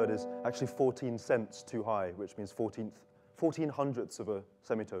major third is actually 14 cents too high, which means 14 hundredths of a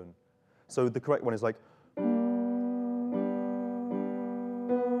semitone. So the correct one is like,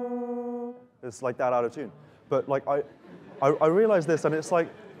 it's like that out of tune. But like I realized this, and it's like,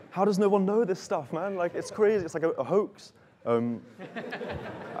 how does no one know this stuff, man? Like, it's crazy. It's like a hoax. So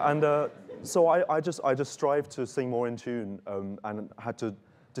I just strive to sing more in tune, and had to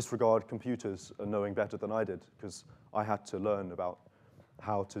disregard computers knowing better than I did, because I had to learn about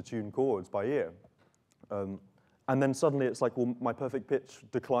how to tune chords by ear. And then suddenly it's like, well, my perfect pitch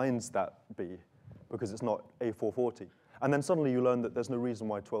declines that B because it's not A440. And then suddenly you learn that there's no reason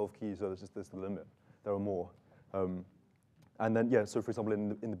why 12 keys are just the limit. There are more. And then, yeah, so for example, in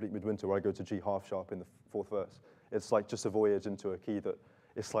the Bleak Midwinter, where I go to G half sharp in the fourth verse, it's like just a voyage into a key that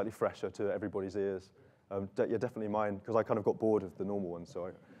is slightly fresher to everybody's ears. Yeah, definitely mine, because I kind of got bored of the normal one, so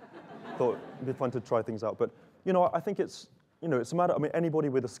I thought it'd be fun to try things out. But, you know, I think it's, you know, it's a matter, I mean, anybody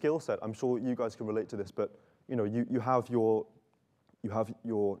with a skill set, I'm sure you guys can relate to this, but, you know, you have your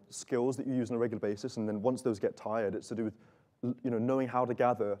skills that you use on a regular basis, and then once those get tired, it's to do with, you know, knowing how to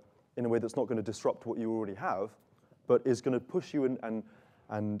gather in a way that's not going to disrupt what you already have, but is going to push you and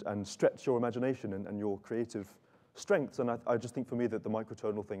stretch your imagination and your creative strengths. And I just think for me that the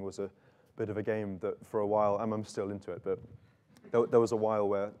microtonal thing was a bit of a game that for a while, I'm still into it, but there was a while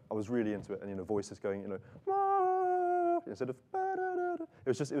where I was really into it, and, you know, voices going, you know, instead of,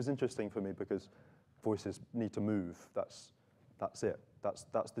 it was interesting for me because voices need to move. That's it.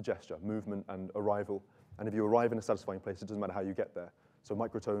 That's the gesture, movement and arrival. And if you arrive in a satisfying place, it doesn't matter how you get there. So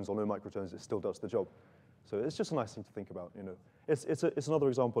microtones or no microtones, it still does the job. So it's just a nice thing to think about, you know. It's another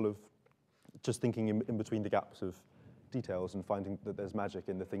example of just thinking in between the gaps of details and finding that there's magic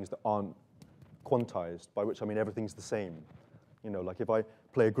in the things that aren't quantized, by which I mean everything's the same. You know, like if I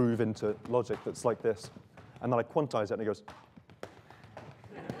play a groove into Logic that's like this, and then I quantize it and it goes,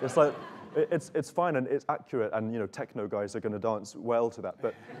 it's like, it's fine and it's accurate, and, you know, techno guys are going to dance well to that,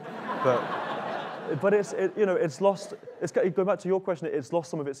 but it's, you know, it's lost, going back to your question, it's lost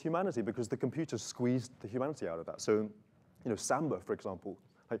some of its humanity because the computer squeezed the humanity out of that. So, you know, samba, for example,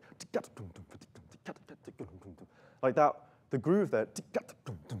 like that, the groove there,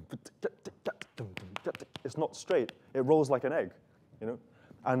 it's not straight. It rolls like an egg, you know?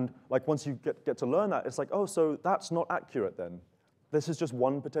 And like once you get to learn that, it's like, oh, so that's not accurate then. This is just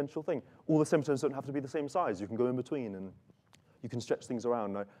one potential thing. All the semitones don't have to be the same size. You can go in between and you can stretch things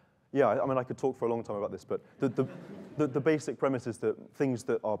around. Yeah, I mean, I could talk for a long time about this, but the basic premise is that things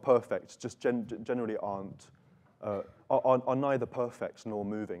that are perfect just generally aren't, are neither perfect nor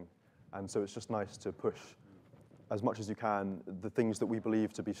moving. And so it's just nice to push as much as you can the things that we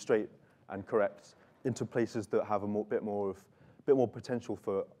believe to be straight and correct into places that have a bit more potential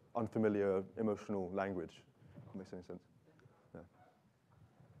for unfamiliar emotional language. If that makes any sense. Yeah.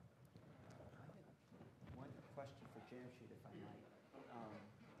 One question for Jamshid, if I might.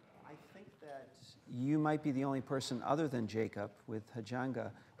 I think that you might be the only person other than Jacob with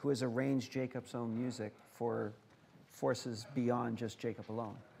Hajanga who has arranged Jacob's own music for forces beyond just Jacob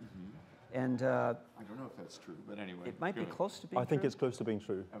alone. Mm-hmm. And I don't know if that's true, but anyway. It might be close to being true. I think it's close to being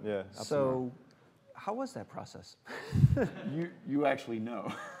true, yeah. Absolutely. So how was that process? You actually know.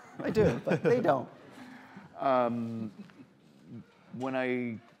 I do, but they don't. When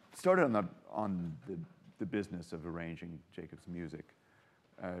I started on the business of arranging Jacob's music,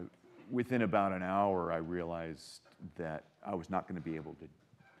 within about an hour, I realized that I was not going to be able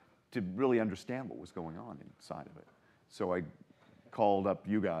to really understand what was going on inside of it. So I called up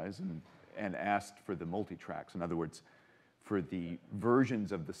you guys and asked for the multi-tracks. In other words, for the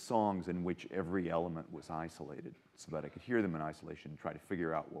versions of the songs in which every element was isolated so that I could hear them in isolation and try to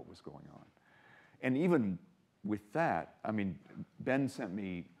figure out what was going on. And even with that, I mean, Ben sent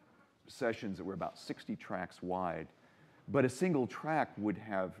me sessions that were about 60 tracks wide, but a single track would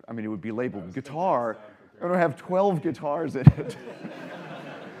have, I mean, it would be labeled guitar, and it would have 12 guitars in it.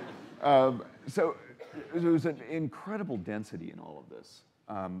 So there was an incredible density in all of this.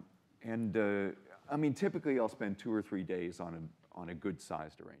 I mean, typically I'll spend 2 or 3 days on a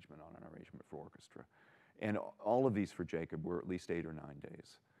good-sized arrangement, on an arrangement for orchestra. And all of these for Jacob were at least 8 or 9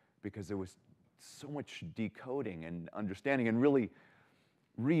 days, because there was so much decoding and understanding and really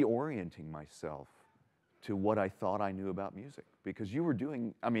reorienting myself to what I thought I knew about music. Because you were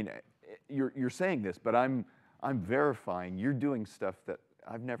doing, I mean, you're saying this, but I'm verifying you're doing stuff that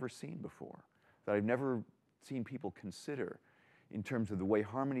I've never seen before, that I've never seen people consider in terms of the way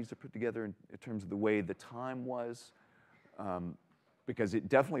harmonies are put together, in terms of the way the time was, because it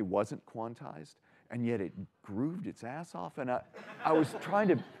definitely wasn't quantized, and yet it grooved its ass off, and I was trying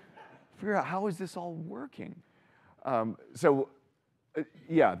to figure out how is this all working.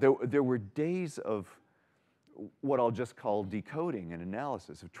 Yeah, there were days of what I'll just call decoding and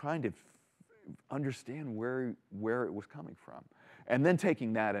analysis, of trying to understand where it was coming from, and then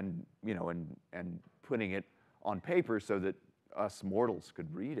taking that and and putting it on paper so that us mortals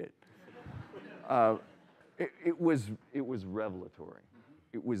could read it. It was revelatory.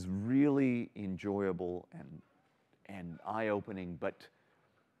 It was really enjoyable and eye-opening, but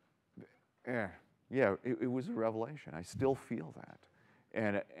yeah, it was a revelation. I still feel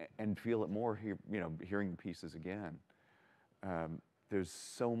that, and feel it more here, hearing the pieces again. There's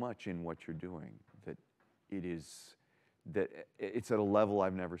so much in what you're doing that it's at a level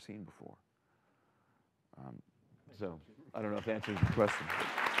I've never seen before. So I don't know if that answers your question.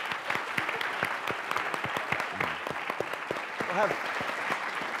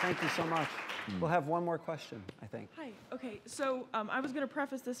 Thank you so much. We'll have one more question, I think. Hi. Okay, so I was going to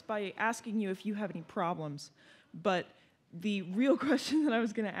preface this by asking you if you have any problems, but the real question that I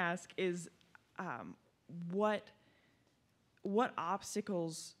was going to ask is, what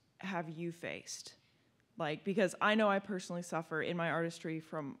obstacles have you faced? Like, because I know I personally suffer in my artistry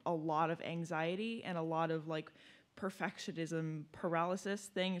from a lot of anxiety and a lot of like perfectionism paralysis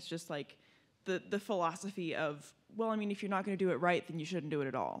thing. It's just like the philosophy of, well, I mean, if you're not going to do it right, then you shouldn't do it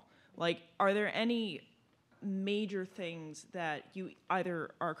at all. Like, are there any major things that you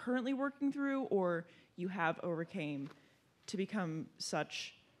either are currently working through or you have overcame to become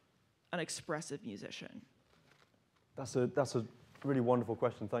such an expressive musician? That's a really wonderful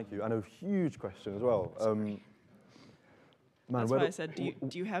question, thank you, and a huge question as well. That's why I said,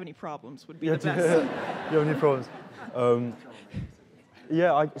 do you have any problems would be the best. You have any problems?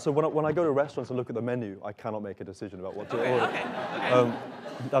 Yeah, so when I go to restaurants and look at the menu, I cannot make a decision about what to order. Okay.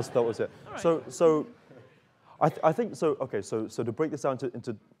 That was it. Right. So I think so. Okay, so to break this down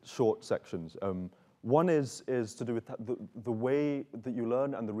into short sections, one is to do with the way that you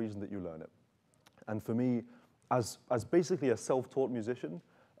learn and the reason that you learn it. And for me, as basically a self-taught musician,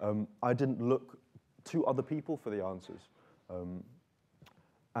 I didn't look to other people for the answers.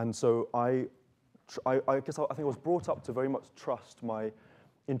 And so I guess I think I was brought up to very much trust my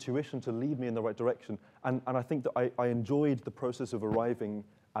intuition to lead me in the right direction. And I think that I enjoyed the process of arriving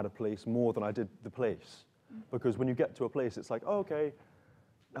at a place more than I did the place. Because when you get to a place, it's like, oh,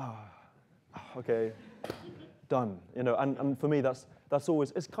 okay, done. And for me, that's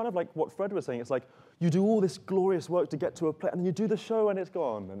always, it's kind of like what Fred was saying. It's like, you do all this glorious work to get to a place, and then you do the show and it's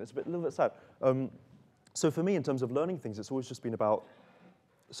gone, and it's a little bit sad. So for me, in terms of learning things, it's always just been about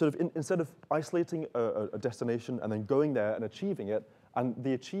sort of, instead of isolating a destination and then going there and achieving it, and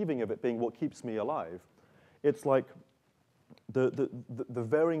the achieving of it being what keeps me alive, it's like the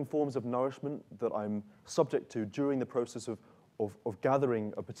varying forms of nourishment that I'm subject to during the process of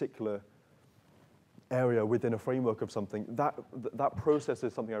gathering a particular area within a framework of something. That process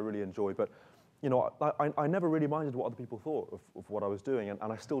is something I really enjoy. But I never really minded what other people thought of what I was doing, and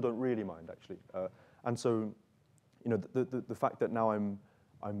I still don't really mind, actually. And so, the fact that now I'm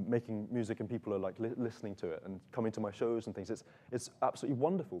making music and people are like listening to it and coming to my shows and things, it's absolutely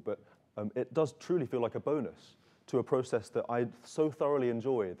wonderful. But it does truly feel like a bonus to a process that I so thoroughly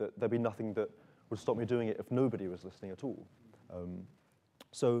enjoy that there'd be nothing that would stop me doing it if nobody was listening at all.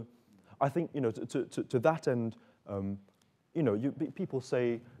 So I think to that end, people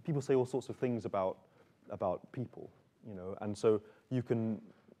say all sorts of things about people, and so you can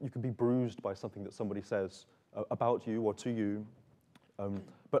be bruised by something that somebody says about you or to you,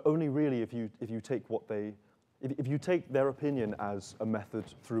 but only really if you take their opinion as a method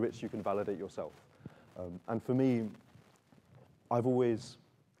through which you can validate yourself. And for me, I've always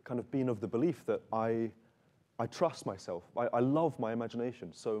kind of been of the belief that I trust myself. I love my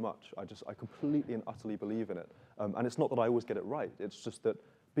imagination so much. I completely and utterly believe in it. And it's not that I always get it right. It's just that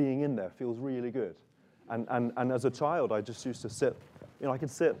being in there feels really good. And as a child, I just used to sit, I could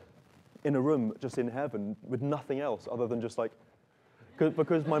sit in a room just in heaven with nothing else other than just like,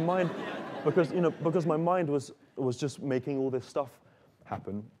 because my mind, because my mind was just making all this stuff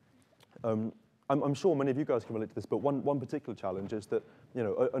happen. I'm sure many of you guys can relate to this, but one particular challenge is that an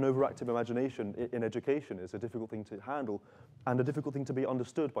overactive imagination in education is a difficult thing to handle and a difficult thing to be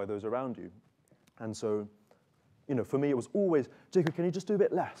understood by those around you. And so, for me, it was always, Jacob, can you just do a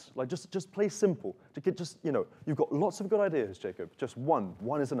bit less? Like, just play simple. You've got lots of good ideas, Jacob. Just one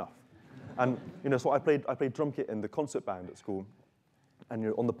is enough. And so I played drum kit in the concert band at school,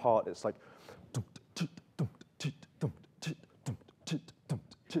 and on the part it's like,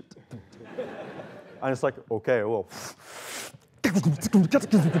 and it's like, okay, well,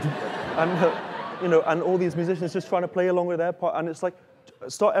 and all these musicians just trying to play along with their part, and it's like,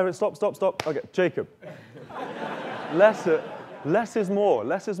 stop, Eric, stop. Okay, Jacob. Less is more.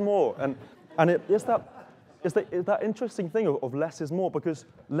 And it's that interesting thing of less is more, because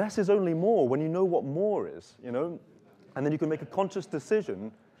less is only more when you know what more is, and then you can make a conscious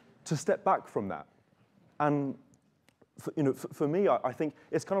decision to step back from that. And for me, I think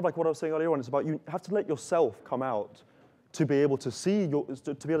it's kind of like what I was saying earlier on. It's about you have to let yourself come out to be able to see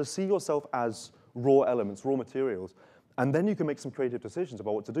yourself as raw elements, raw materials, and then you can make some creative decisions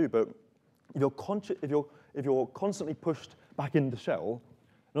about what to do. But if you're constantly pushed back in the shell,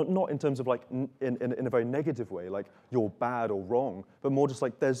 not in terms of like in a very negative way, like you're bad or wrong, but more just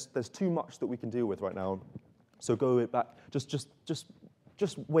like there's too much that we can deal with right now. So go back.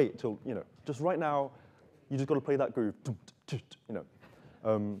 Just wait till just right now. You just got to play that groove,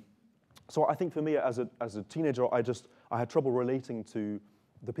 So I think for me, as a teenager, I had trouble relating to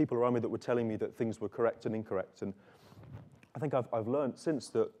the people around me that were telling me that things were correct and incorrect. And I think I've learned since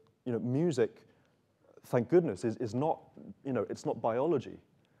that music, thank goodness, is not it's not biology,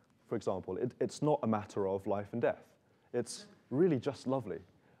 for example. It's not a matter of life and death. It's really just lovely.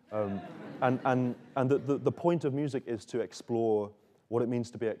 And the point of music is to explore what it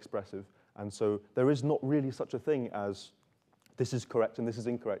means to be expressive. And so there is not really such a thing as this is correct and this is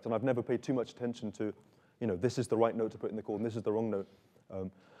incorrect. And I've never paid too much attention to, this is the right note to put in the chord and this is the wrong note.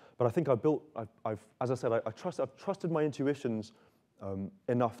 But I think as I said, I've trusted my intuitions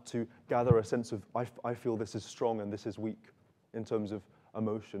enough to gather a sense of, I feel this is strong and this is weak in terms of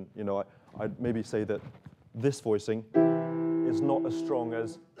emotion. I'd maybe say that this voicing is not as strong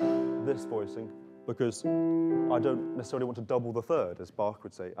as this voicing, because I don't necessarily want to double the third, as Bach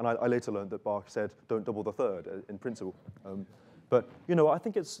would say. And I later learned that Bach said, don't double the third in principle. But I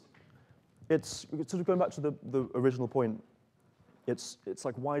think it's sort of going back to the original point. It's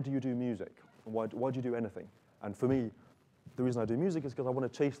like, why do you do music? Why do you do anything? And for me, the reason I do music is because I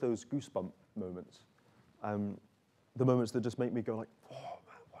want to chase those goosebump moments. The moments that just make me go like, oh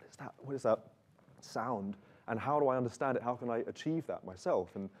man, what is that? What is that sound? And how do I understand it? How can I achieve that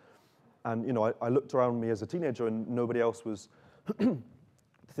myself? And I looked around me as a teenager and nobody else was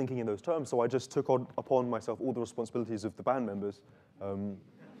thinking in those terms, so I just took upon myself all the responsibilities of the band members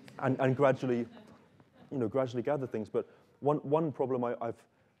and gradually gathered things. But one problem I've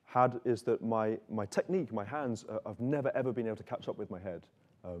had is that my technique, my hands, I've never ever been able to catch up with my head.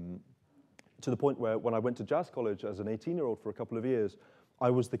 To the point where when I went to jazz college as an 18-year-old for a couple of years, I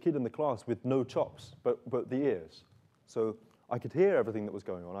was the kid in the class with no chops, but the ears. So I could hear everything that was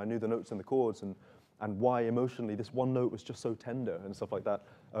going on. I knew the notes and the chords and why emotionally this one note was just so tender and stuff like that.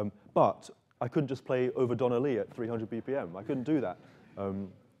 But I couldn't just play over Donna Lee at 300 BPM. I couldn't do that.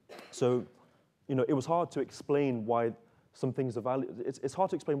 So it was hard to explain why some things are valuable. It's hard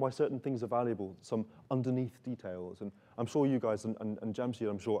to explain why certain things are valuable, some underneath details. And I'm sure you guys and Jamsi,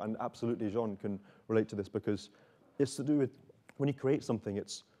 I'm sure, and absolutely Jean can relate to this, because it's to do with when you create something,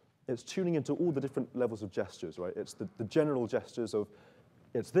 it's tuning into all the different levels of gestures, right? It's the general gestures of,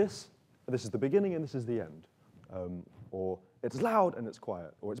 it's this is the beginning and this is the end. Or it's loud and it's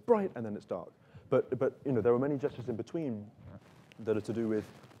quiet, or it's bright and then it's dark. But there are many gestures in between that are to do with,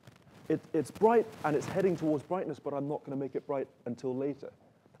 it's bright and it's heading towards brightness, but I'm not going to make it bright until later.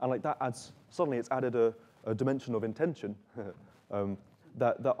 And like that suddenly it's added a dimension of intention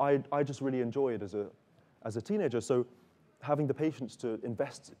that I just really enjoyed as a teenager. So having the patience to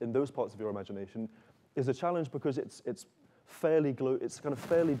invest in those parts of your imagination is a challenge, because it's kind of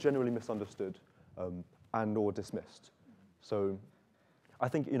fairly generally misunderstood and or dismissed. So I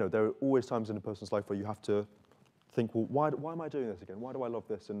think there are always times in a person's life where you have to think, well, why am I doing this again? Why do I love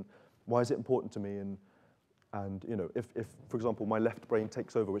this? And why is it important to me? And if, for example, my left brain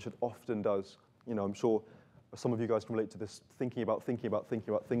takes over, which it often does, I'm sure some of you guys can relate to this thinking about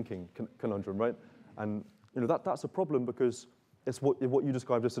thinking conundrum, right? And that's a problem because it's what you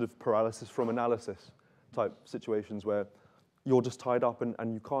described as sort of paralysis from analysis type situations where you're just tied up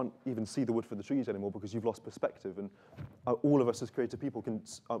and you can't even see the wood for the trees anymore because you've lost perspective. And all of us as creative people can,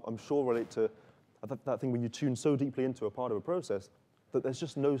 I'm sure, relate to that thing when you tune so deeply into a part of a process that there's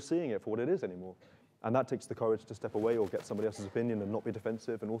just no seeing it for what it is anymore. And that takes the courage to step away or get somebody else's opinion and not be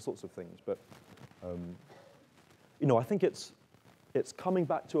defensive and all sorts of things. But, I think it's coming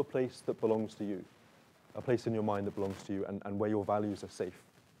back to a place that belongs to you, a place in your mind that belongs to you and where your values are safe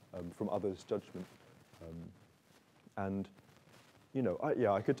from others' judgment. I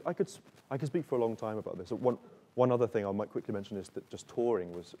could speak for a long time about this. One other thing I might quickly mention is that just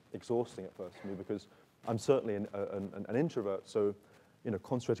touring was exhausting at first for me because I'm certainly an introvert, so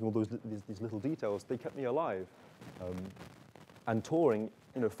concentrating all these little details, they kept me alive. And touring,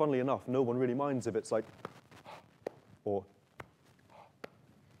 funnily enough, no one really minds if it's like, or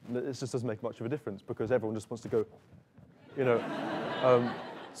it just doesn't make much of a difference because everyone just wants to go,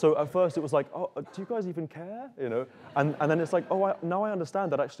 So at first it was like, oh, do you guys even care? And then it's like, oh, now I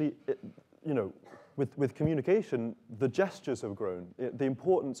understand that actually, with communication, the gestures have grown. The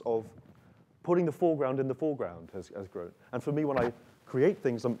importance of putting the foreground in the foreground has grown. And for me, when I create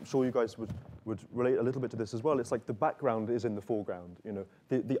things, I'm sure you guys would relate a little bit to this as well. It's like the background is in the foreground.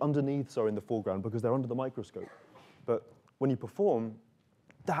 The underneaths are in the foreground because they're under the microscope. But when you perform,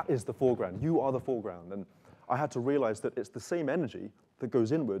 that is the foreground. You are the foreground. And I had to realize that it's the same energy that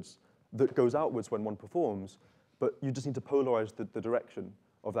goes inwards, that goes outwards when one performs, but you just need to polarize the direction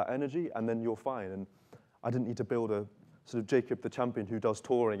of that energy, and then you're fine. And I didn't need to build a sort of Jacob the champion who does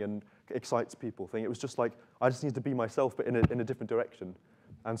touring and excites people thing. It was just like, I just need to be myself, but in a different direction.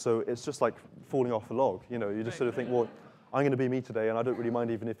 And so it's just like falling off a log. You just sort of think, well, I'm going to be me today, and I don't really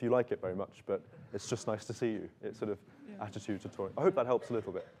mind even if you like it very much, but it's just nice to see you. It's sort of attitude to touring. I hope that helps a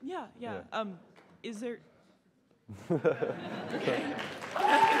little bit. Yeah. Is there...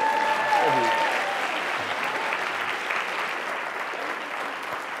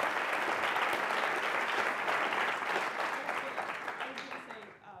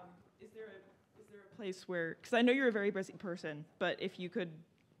 place where, because I know you're a very busy person, but if you could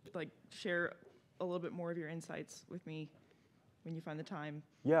share a little bit more of your insights with me when you find the time.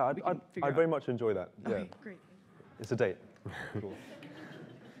 Yeah, I'd very much enjoy that. Yeah. Okay, great. It's a date. Cool.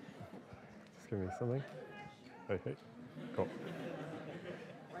 Just give me something. Okay, cool.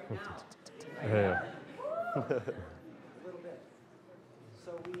 Yeah. A little bit.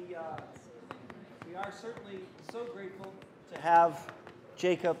 So we are certainly so grateful to have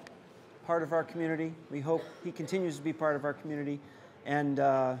Jacob part of our community. We hope he continues to be part of our community. And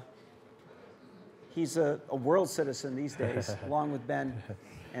he's a world citizen these days, along with Ben.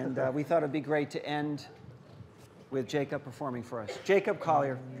 And we thought it'd be great to end with Jacob performing for us. Jacob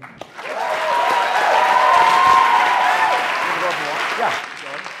Collier. Yeah.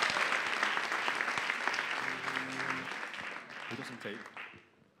 We've got some tape.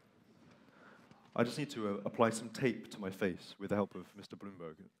 I just need to apply some tape to my face with the help of Mr.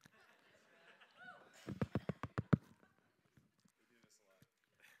 Bloomberg.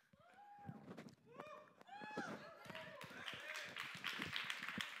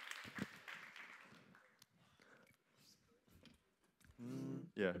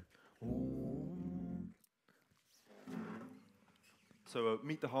 Yeah. So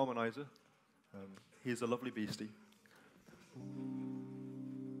meet the harmonizer. He's a lovely beastie.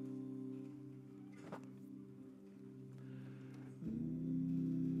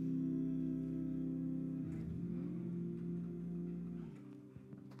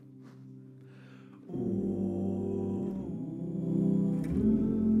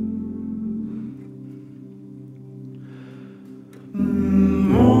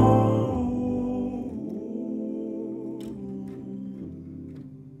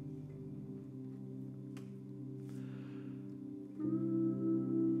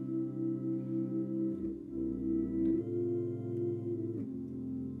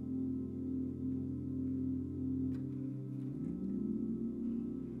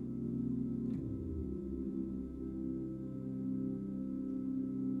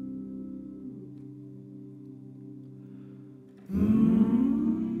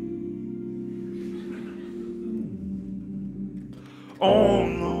 Oh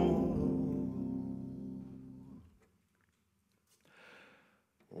no.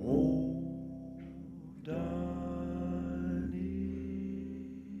 Oh, Danny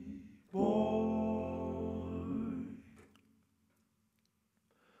boy,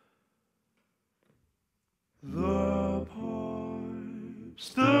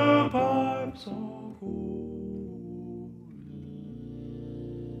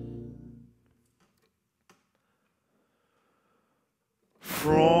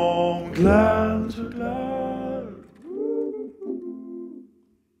 from glen to glen,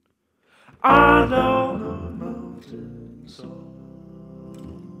 and down the mountainside.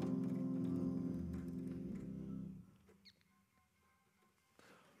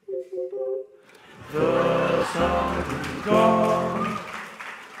 The sun is gone,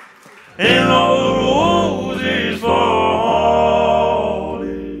 and all the rose is falling.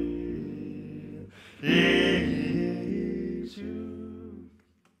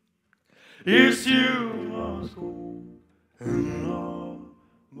 It's you must go, and I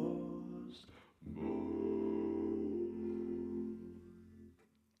must go.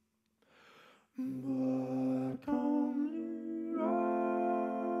 But come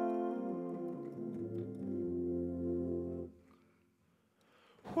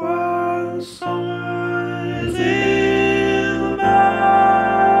when summer is in the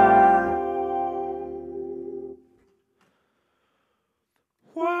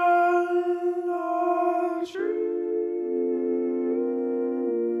when I dream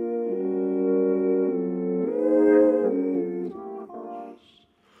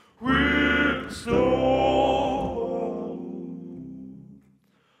with snow,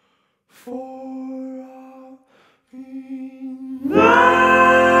 for I've been there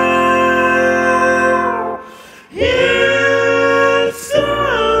in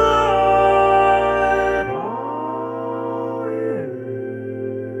sunlight or in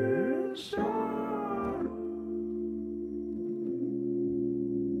shadows.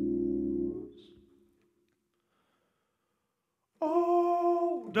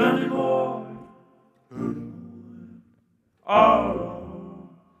 Oh, Danny boy, I love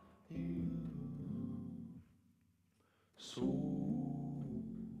you so.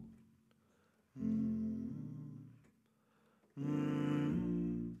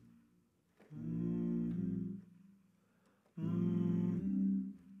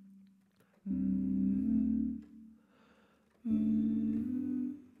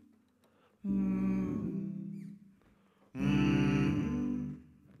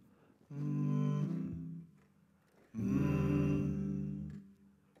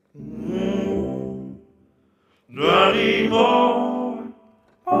 Danny boy,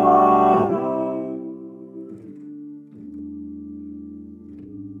 I love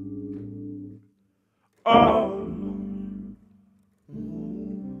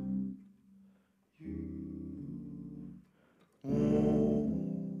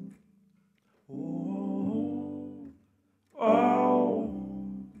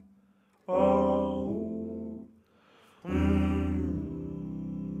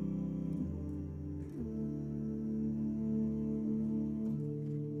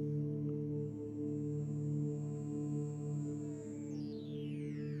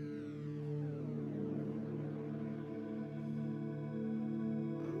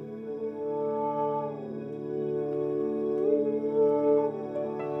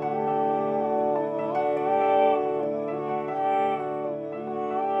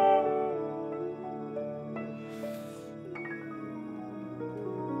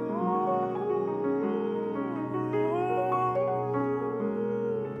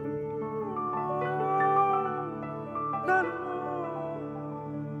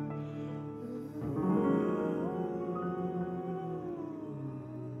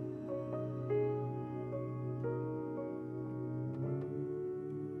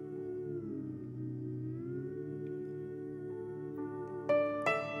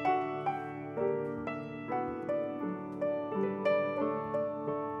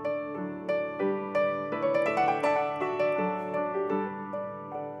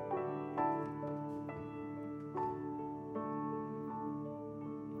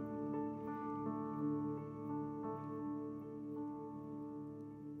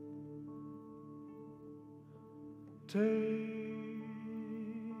take me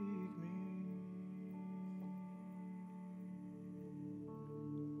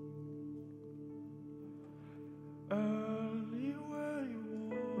anywhere you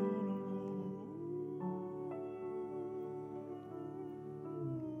wanna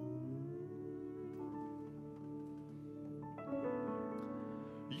go.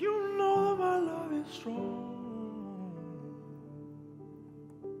 You know that my love is strong.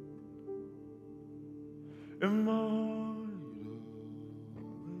 And my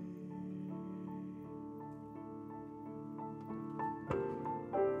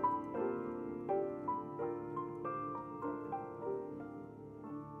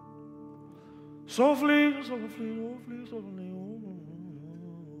softly, softly, softly, softly,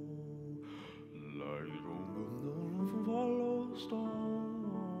 like don't follow the storm.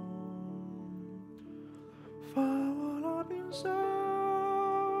 Find what I've been saying.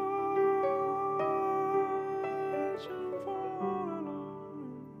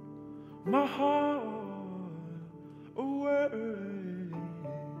 my heart away.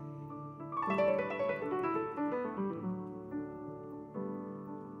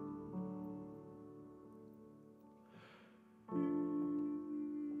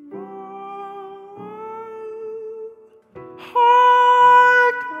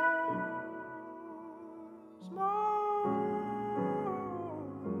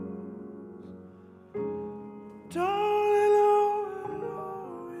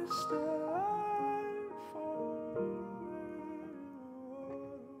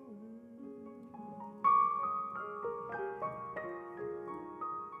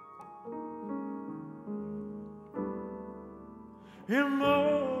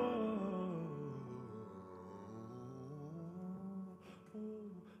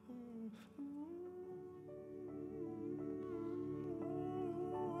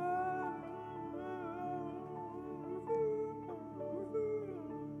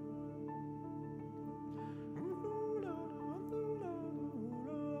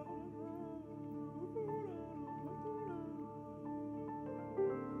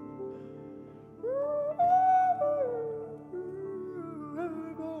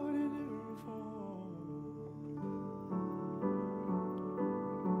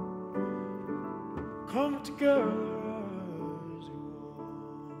 Come together as you are,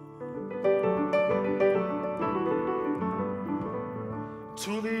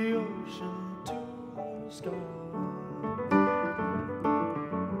 to the ocean, to the sky.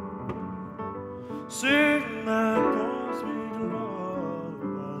 Sing that cosmic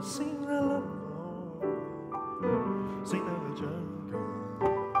lullaby, sing that lullaby, sing that jungle.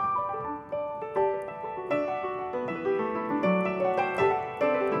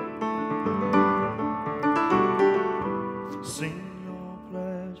 Sing your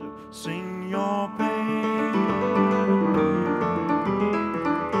pleasure, sing your pain,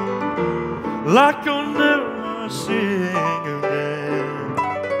 like you'll never sing again.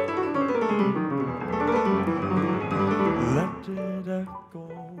 Let it echo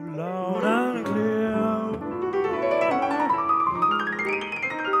loud and clear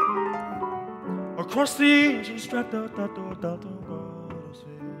across the ancient stratosphere.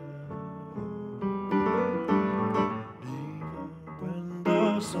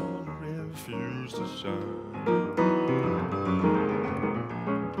 The sun refused to shine.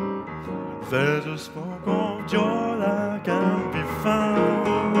 There's a spark of joy that can be found.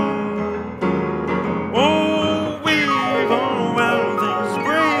 Oh, weave on when things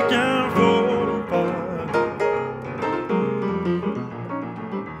break and fall apart.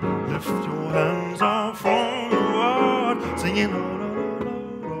 Lift your hands up from your heart, singing oh,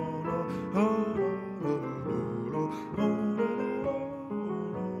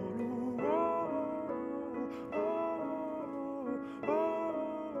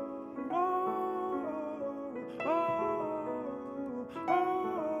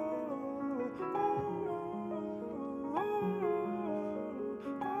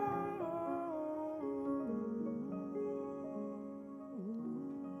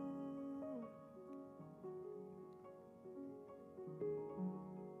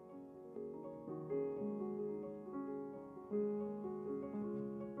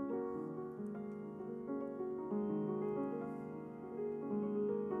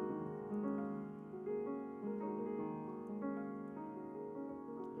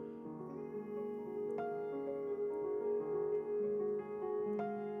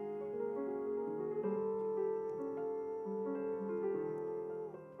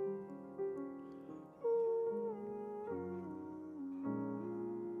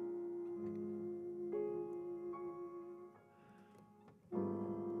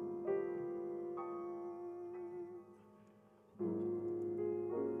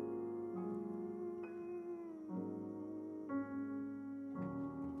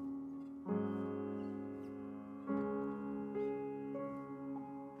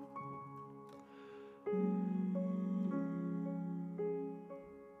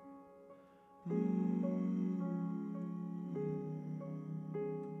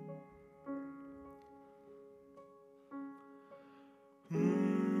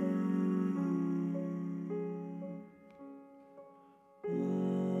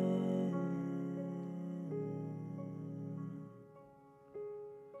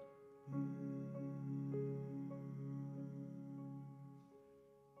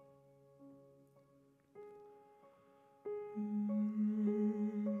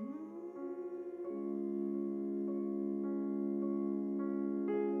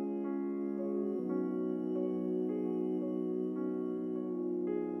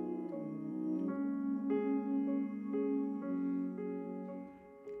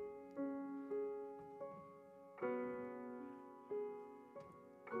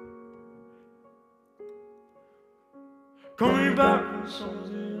 Call me back when summer's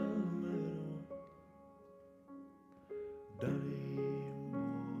in the middle. Daddy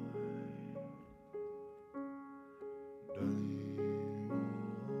boy,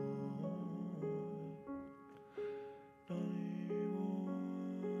 Daddy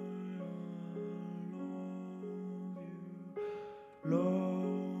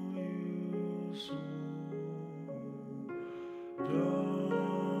love you so,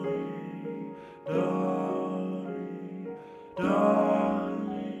 darling, darling, darling,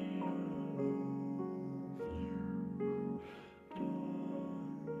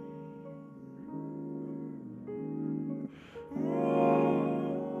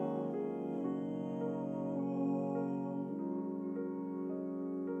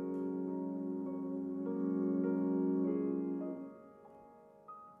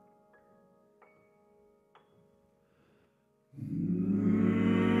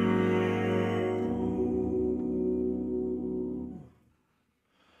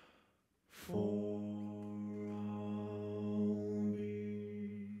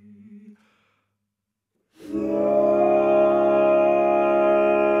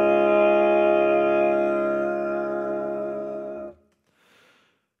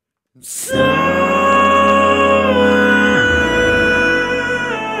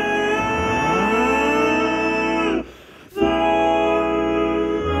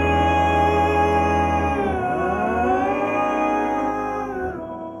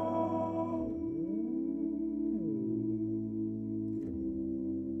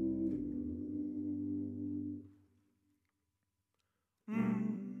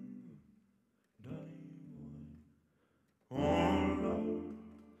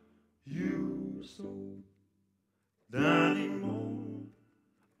 Danny Moore,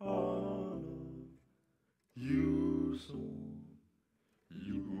 I love you so,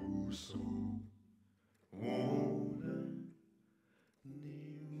 you so, more than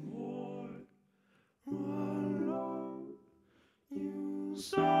anymore. I love you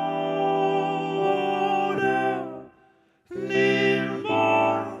so, more than anymore.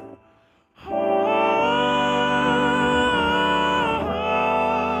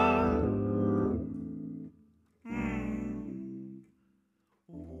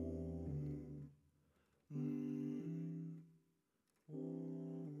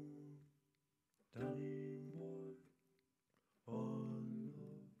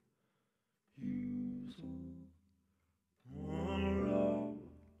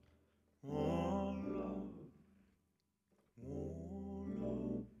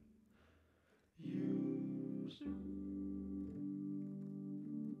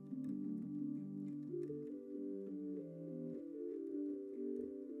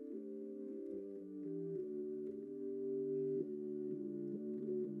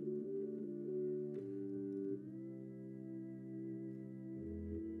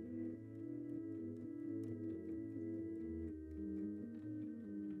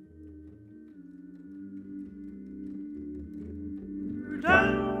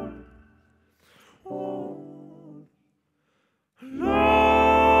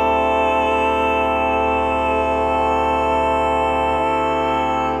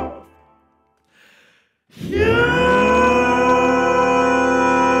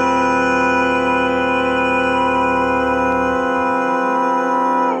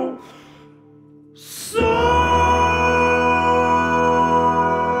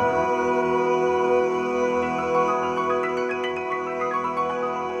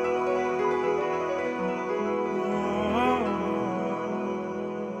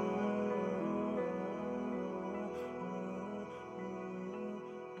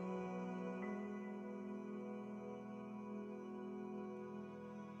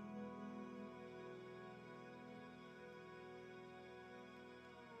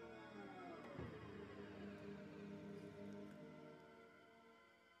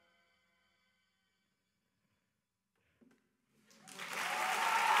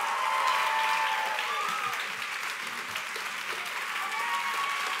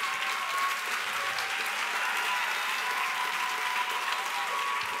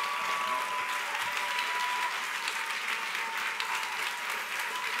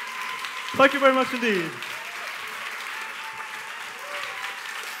 Thank you very much indeed.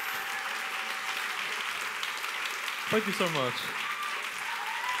 Thank you so much.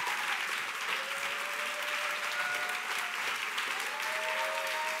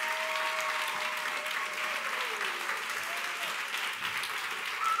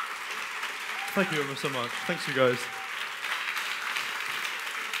 Thank you ever so much. Thanks, you guys.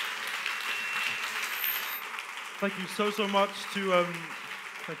 Thank you so much to,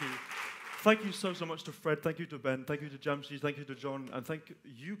 thank you. Thank you so much to Fred, thank you to Ben, thank you to Jamshi, thank you to John, and thank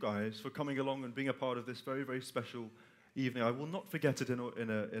you guys for coming along and being a part of this very, very special evening. I will not forget it in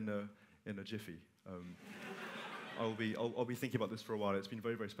a jiffy. I'll be thinking about this for a while. It's been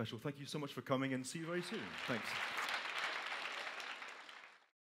very, very special. Thank you so much for coming, and see you very soon. Thanks.